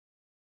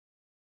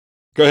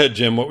 Go ahead,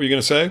 Jim. What were you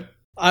going to say?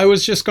 I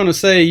was just going to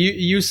say,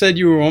 you said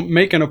you were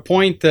making a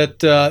point that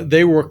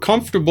they were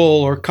comfortable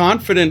or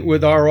confident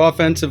with our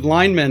offensive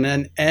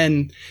linemen,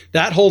 and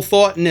that whole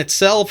thought in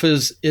itself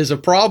is a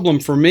problem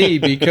for me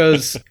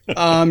because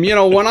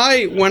when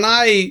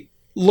I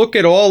look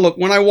at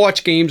when I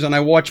watch games and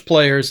I watch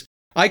players,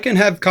 I can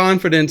have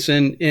confidence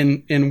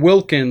in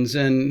Wilkins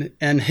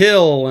and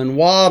Hill and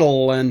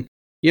Waddle and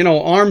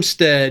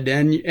Armstead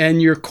and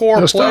your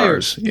core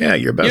players. Yeah,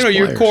 your best players.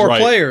 Your core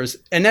players.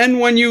 And then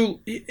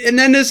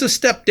then there's a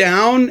step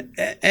down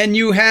and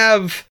you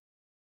have,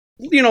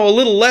 a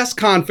little less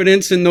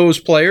confidence in those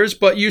players,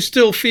 but you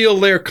still feel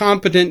they're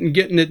competent in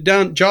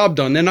getting job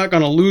done. They're not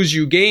going to lose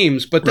you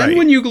games. But then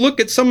when you look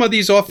at some of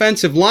these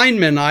offensive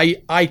linemen,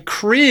 I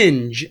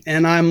cringe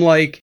and I'm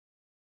like,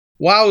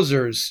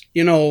 wowzers,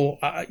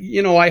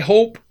 I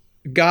hope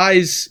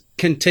guys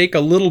can take a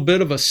little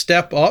bit of a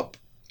step up.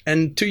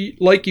 And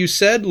like you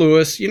said,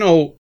 Lewis,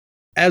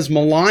 as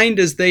maligned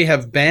as they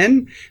have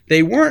been,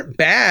 they weren't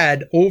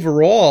bad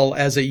overall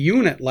as a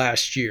unit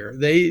last year.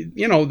 They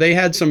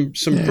had some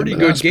pretty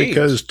good games.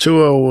 Because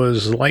Tua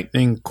was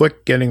lightning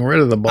quick getting rid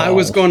of the ball. I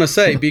was going to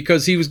say,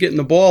 because he was getting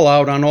the ball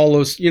out on all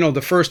those,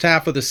 the first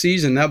half of the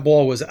season, that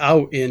ball was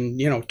out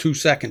in, 2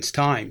 seconds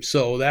time.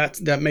 So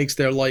that makes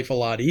their life a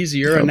lot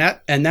easier.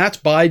 Yep. And that's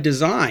by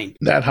design.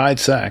 That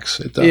hides sacks.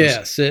 It does.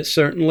 Yes, it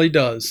certainly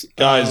does.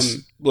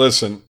 Guys,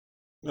 listen.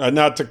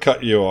 Not to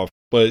cut you off,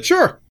 but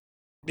sure.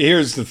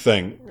 Here's the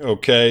thing,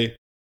 okay?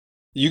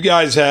 You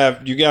guys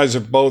are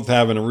both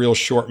having a real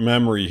short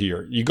memory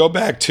here. You go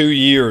back 2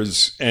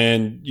 years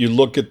and you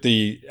look at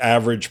the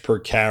average per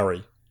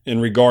carry in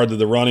regard to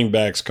the running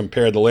backs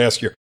compared to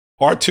last year.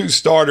 Our 2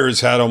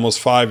 starters had almost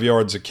 5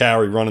 yards a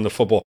carry running the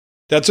football.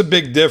 That's a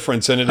big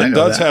difference, and it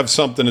does have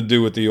something to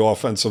do with the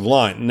offensive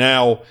line.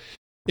 Now,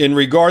 in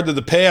regard to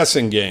the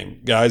passing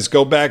game, guys,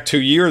 go back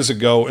 2 years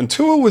ago, and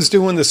Tua was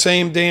doing the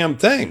same damn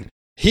thing.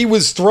 He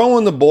was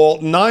throwing the ball.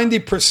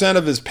 90%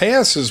 of his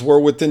passes were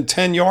within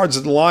 10 yards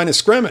of the line of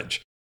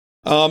scrimmage.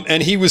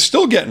 And he was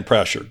still getting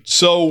pressured.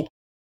 So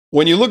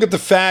when you look at the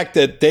fact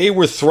that they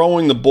were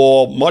throwing the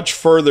ball much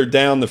further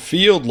down the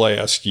field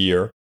last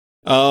year,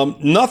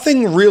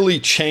 nothing really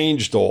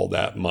changed all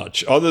that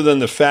much other than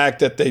the fact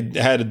that they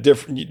had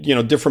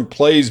a different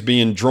plays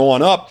being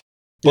drawn up.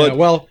 But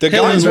the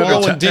guys are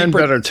going deeper. And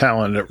better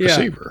talent at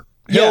receiver.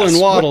 Hill and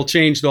Waddle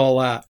changed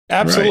all that.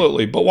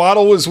 Absolutely. Right. But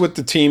Waddle was with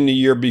the team the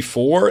year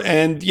before.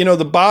 And,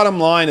 the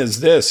bottom line is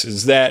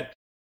that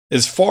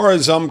as far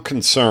as I'm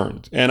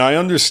concerned, and I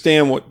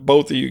understand what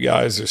both of you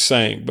guys are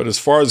saying, but as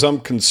far as I'm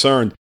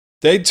concerned,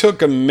 they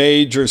took a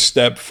major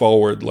step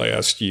forward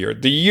last year.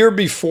 The year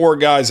before,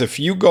 guys, if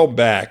you go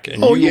back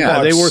and they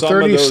were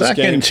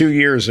 32nd 2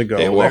 years ago.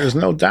 There's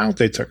no doubt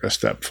they took a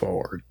step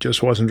forward.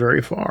 Just wasn't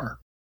very far.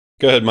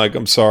 Go ahead, Mike.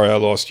 I'm sorry I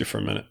lost you for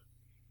a minute.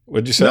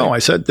 What'd you say? No, I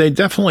said they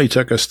definitely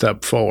took a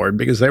step forward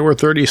because they were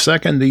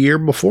 32nd the year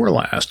before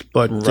last.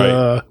 But,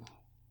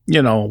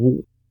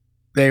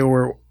 they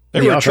were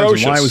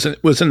atrocious. Line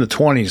was in the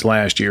 20s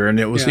last year, and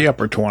it was the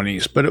upper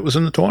 20s, but it was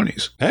in the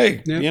 20s.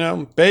 Hey,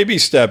 baby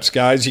steps,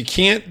 guys. You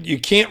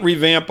can't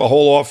revamp a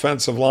whole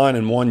offensive line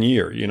in 1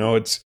 year.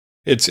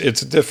 It's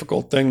a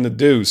difficult thing to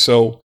do.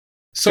 So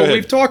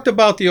we've talked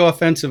about the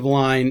offensive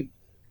line,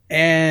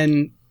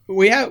 and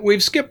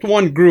we've skipped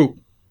one group.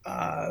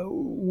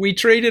 We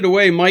traded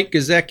away Mike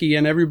Gesicki,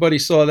 and everybody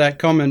saw that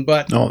coming.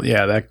 But we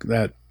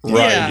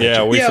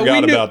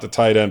forgot about the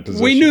tight end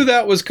position. We knew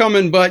that was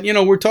coming, but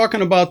we're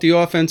talking about the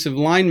offensive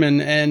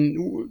linemen,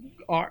 and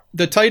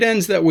the tight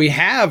ends that we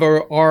have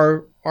are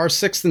our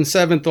 6th and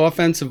 7th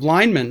offensive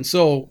linemen.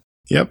 So,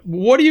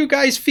 what do you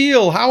guys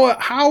feel?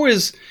 How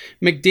is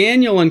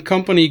McDaniel and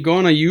company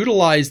going to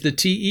utilize the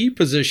TE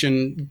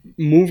position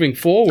moving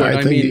forward?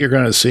 I think you're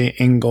going to see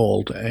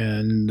Ingold,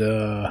 and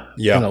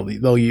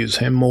they'll use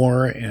him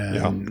more,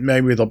 and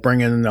maybe they'll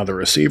bring in another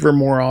receiver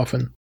more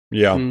often.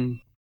 Yeah,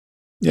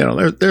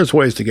 there's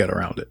ways to get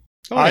around it.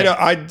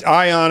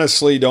 I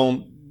honestly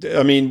don't.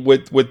 I mean,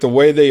 with the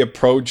way they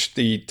approach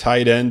the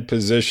tight end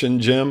position,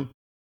 Jim.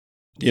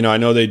 I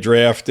know they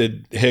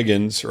drafted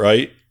Higgins,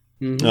 right?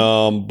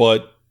 Mm-hmm.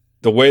 But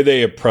the way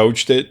they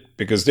approached it,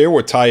 because there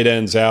were tight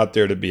ends out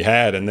there to be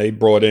had, and they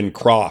brought in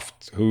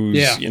Croft, who's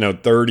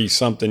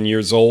 30-something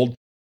years old.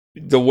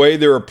 The way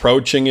they're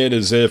approaching it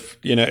is if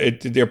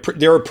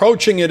they're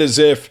approaching it as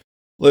if,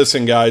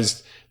 listen,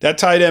 guys, that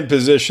tight end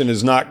position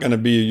is not going to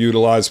be a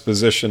utilized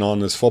position on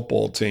this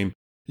football team.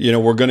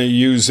 We're going to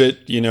use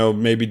it.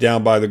 Maybe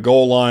down by the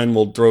goal line,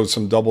 we'll throw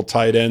some double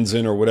tight ends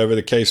in, or whatever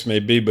the case may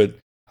be. But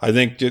I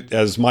think,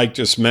 as Mike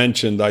just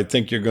mentioned, I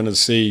think you're going to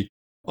see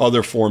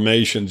other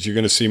formations. You're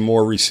going to see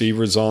more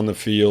receivers on the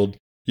field.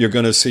 You're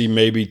going to see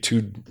maybe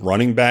 2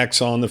 running backs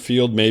on the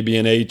field, maybe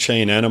an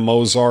A-Chain and a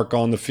Mozark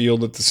on the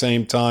field at the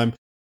same time.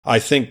 I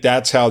think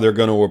that's how they're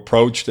going to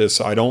approach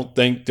this. I don't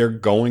think they're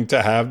going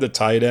to have the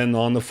tight end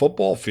on the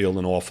football field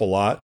an awful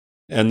lot.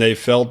 And they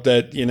felt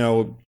that,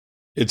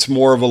 it's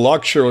more of a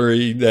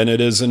luxury than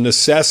it is a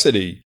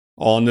necessity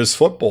on this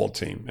football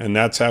team. And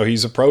that's how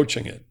he's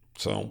approaching it.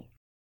 So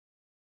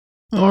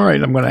All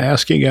right, I'm going to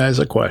ask you guys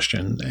a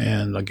question,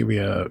 and I'll give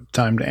you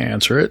time to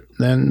answer it.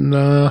 Then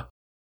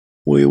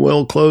we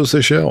will close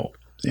the show.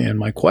 And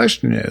my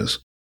question is,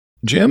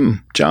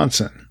 Jim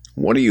Johnson,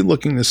 what are you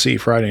looking to see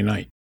Friday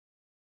night?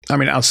 I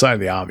mean, outside of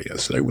the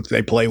obvious,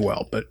 they play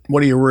well, but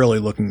what are you really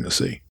looking to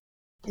see?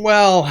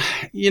 Well,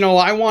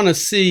 I want to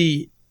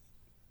see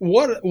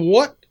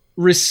what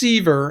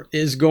receiver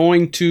is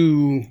going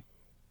to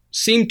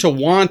seem to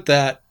want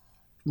that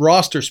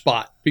roster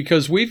spot,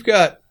 because we've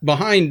got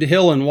behind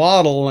Hill and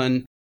Waddle,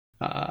 and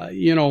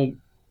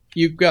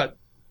you've got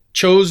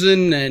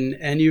Chosen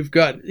and you've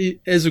got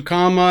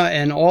Ezukama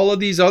and all of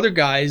these other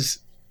guys.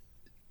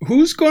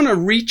 Who's going to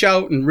reach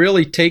out and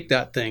really take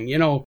that thing?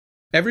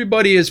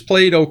 Everybody has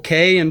played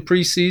okay in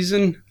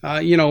preseason,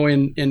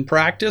 in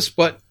practice,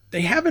 but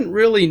they haven't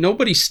really,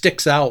 nobody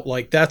sticks out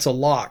like that's a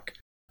lock.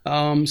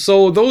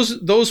 So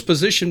those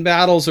position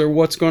battles are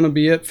what's going to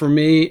be it for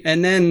me.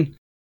 And then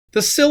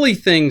the silly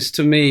things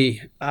to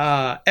me,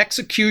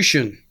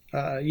 execution,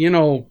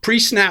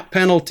 pre-snap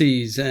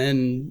penalties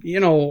and,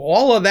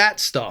 all of that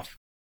stuff.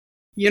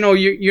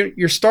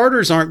 Your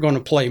starters aren't going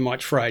to play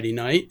much Friday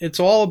night. It's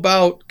all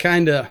about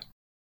kind of,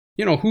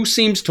 who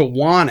seems to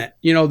want it.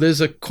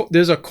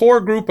 There's a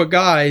core group of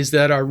guys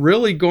that are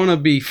really going to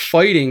be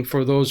fighting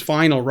for those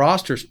final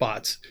roster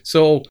spots.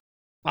 So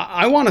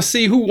I want to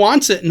see who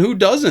wants it and who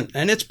doesn't.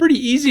 And it's pretty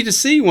easy to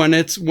see when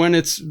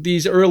it's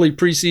these early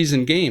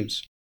preseason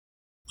games.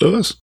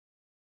 Lewis?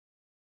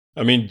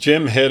 I mean,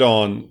 Jim hit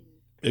on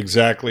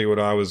exactly what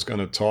I was going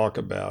to talk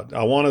about.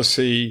 I want to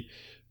see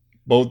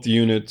both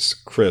units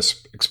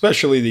crisp,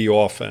 especially the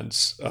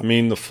offense. I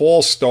mean, the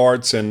fall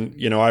starts, and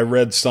I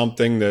read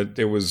something that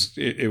it was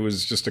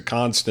just a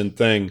constant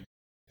thing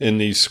in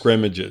these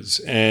scrimmages,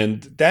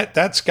 and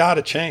that's got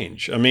to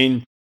change. I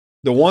mean,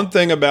 the one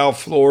thing about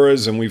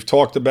Flores, and we've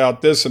talked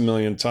about this a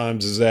million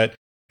times, is that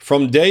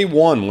from day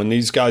one, when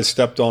these guys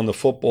stepped on the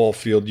football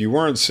field, you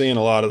weren't seeing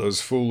a lot of those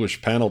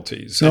foolish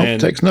penalties. Nope,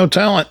 and takes no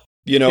talent.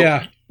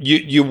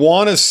 You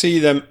want to see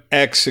them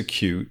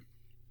execute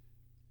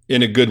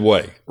in a good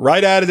way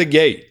right out of the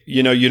gate.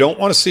 You don't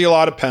want to see a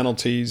lot of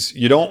penalties.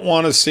 You don't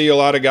want to see a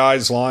lot of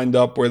guys lined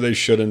up where they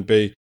shouldn't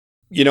be.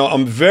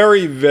 I'm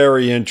very,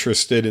 very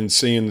interested in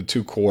seeing the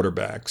two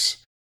quarterbacks.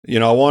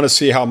 I want to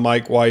see how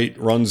Mike White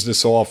runs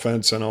this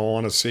offense, and I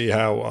want to see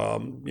how,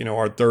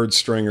 our third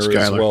stringer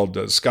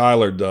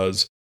Skyler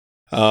does.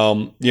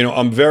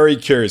 I'm very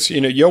curious.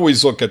 You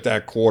always look at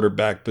that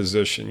quarterback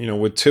position,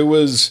 with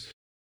Tua's,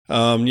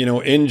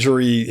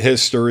 injury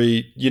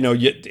history,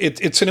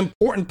 it's an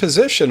important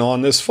position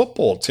on this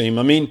football team.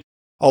 I mean,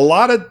 a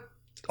lot of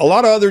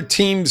other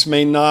teams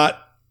may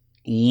not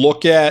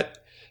look at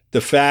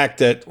the fact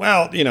that,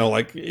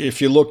 like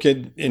if you look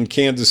in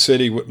Kansas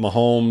City with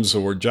Mahomes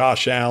or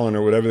Josh Allen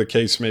or whatever the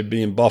case may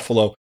be in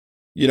Buffalo,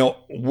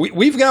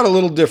 we've got a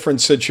little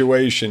different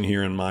situation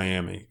here in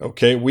Miami.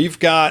 Okay. We've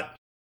got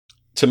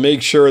to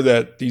make sure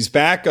that these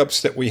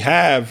backups that we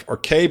have are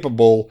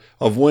capable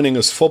of winning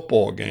us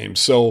football games.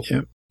 So,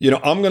 yep.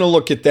 I'm going to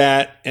look at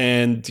that,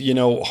 and,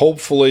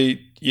 hopefully,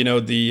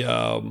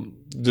 the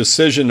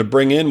decision to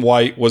bring in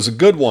White was a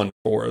good one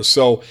for us.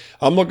 So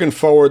I'm looking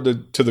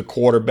forward to the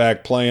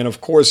quarterback play. And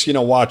of course,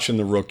 watching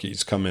the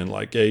rookies come in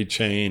like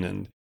A-Chain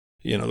and,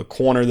 the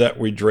corner that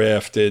we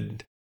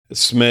drafted,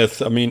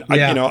 Smith. I mean,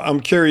 yeah. I'm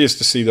curious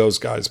to see those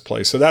guys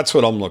play. So that's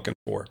what I'm looking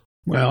for.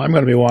 Well, I'm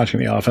going to be watching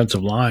the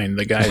offensive line,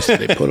 the guys that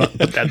they put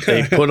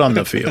on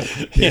the field,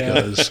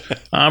 because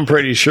I'm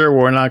pretty sure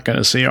we're not going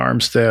to see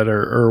Armstead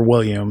or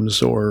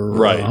Williams or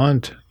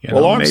Hunt.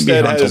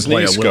 Armstead had his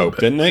knee scoped,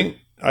 didn't he?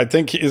 I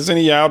think, isn't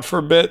he out for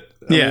a bit?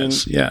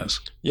 Yes.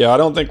 Yeah, I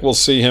don't think we'll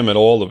see him at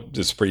all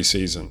this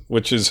preseason,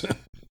 which is...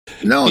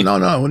 No.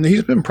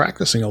 He's been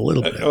practicing a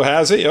little bit. Oh,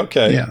 has he?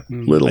 Okay. Yeah, a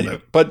little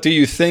bit. But do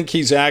you think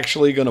he's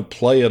actually going to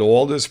play at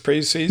all this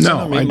preseason? No,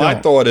 I don't. My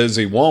thought is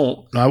he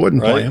won't. I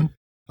wouldn't play him.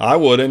 I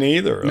wouldn't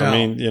either. No. I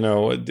mean,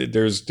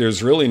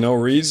 there's really no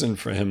reason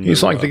for him.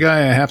 He's like the guy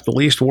I have to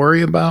least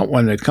worry about.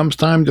 When it comes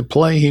time to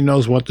play, he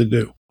knows what to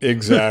do.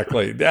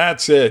 Exactly.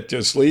 That's it.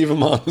 Just leave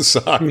him on the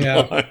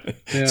sideline.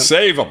 Yeah.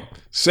 Save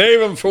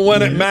him for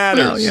when it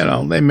matters.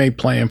 Well, they may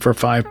play him for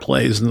 5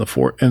 plays in the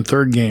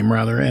third game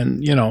rather,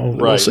 and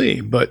we'll see.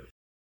 But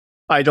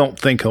I don't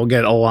think he'll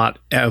get a lot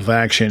of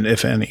action,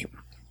 if any.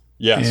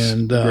 Yes.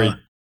 And agreed.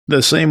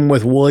 The same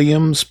with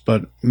Williams,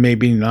 but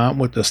maybe not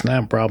with the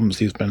snap problems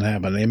he's been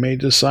having. They may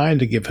decide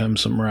to give him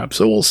some reps.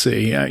 So we'll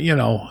see.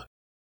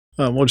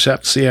 We'll just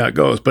have to see how it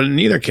goes. But in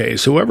either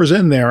case, whoever's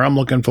in there, I'm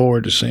looking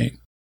forward to seeing.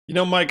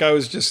 Mike, I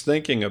was just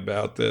thinking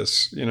about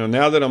this.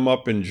 Now that I'm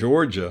up in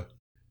Georgia,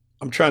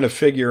 I'm trying to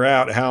figure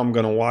out how I'm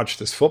going to watch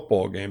this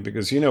football game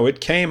because,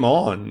 it came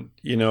on,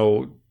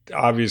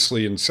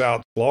 obviously in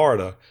South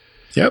Florida.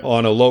 Yep.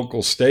 On a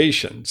local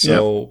station.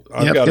 So yep.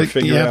 I've got to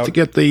figure out. You have to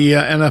get the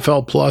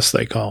NFL Plus,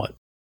 they call it.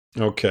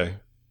 Okay.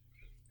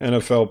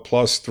 NFL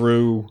Plus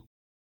through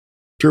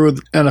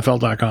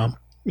NFL.com.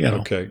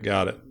 Okay,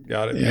 got it.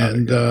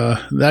 And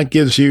that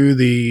gives you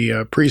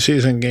the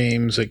preseason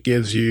games. It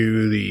gives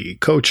you the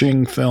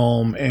coaching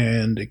film,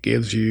 and it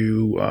gives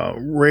you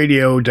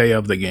radio day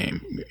of the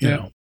game. You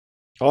know,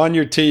 on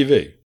your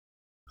TV.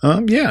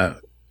 Yeah.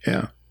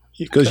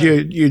 Because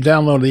you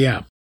download the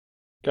app.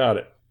 Got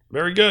it.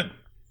 Very good.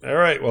 All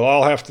right. Well,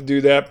 I'll have to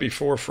do that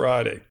before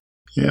Friday.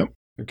 Yep.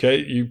 Okay.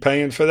 You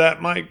paying for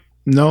that, Mike?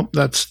 Nope.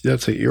 That's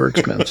at your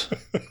expense.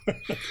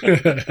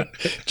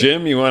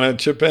 Jim, you want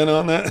to chip in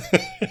on that?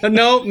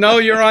 No,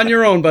 you're on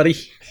your own, buddy.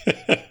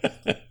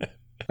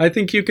 I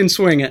think you can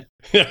swing it.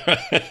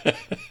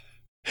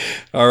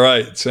 All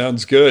right.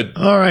 Sounds good.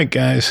 All right,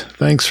 guys.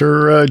 Thanks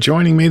for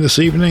joining me this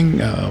evening.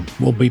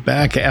 We'll be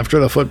back after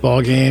the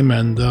football game,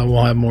 and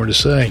we'll have more to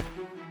say.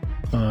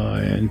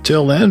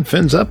 Until then,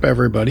 fins up,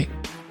 everybody.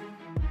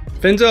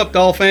 Fins up,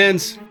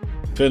 Dolphins.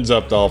 Fins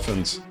up,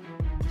 Dolphins.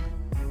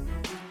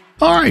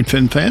 All right,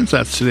 Fin fans,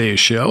 that's today's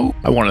show.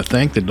 I want to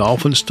thank the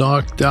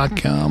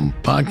DolphinsTalk.com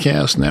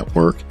podcast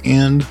network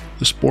and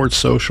the Sports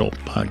Social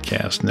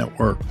podcast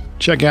network.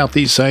 Check out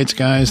these sites,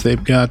 guys.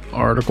 They've got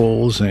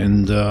articles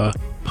and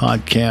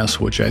podcasts,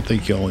 which I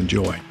think you'll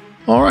enjoy.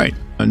 All right,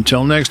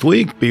 until next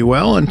week, be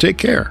well and take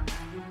care.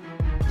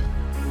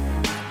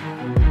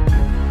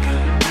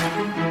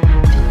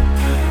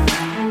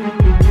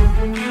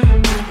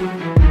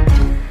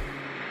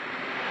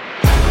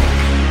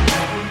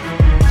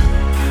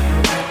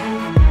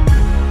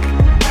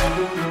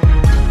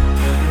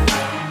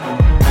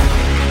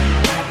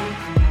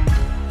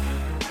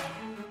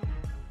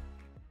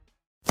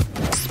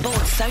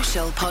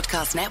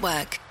 Podcast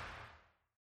Network.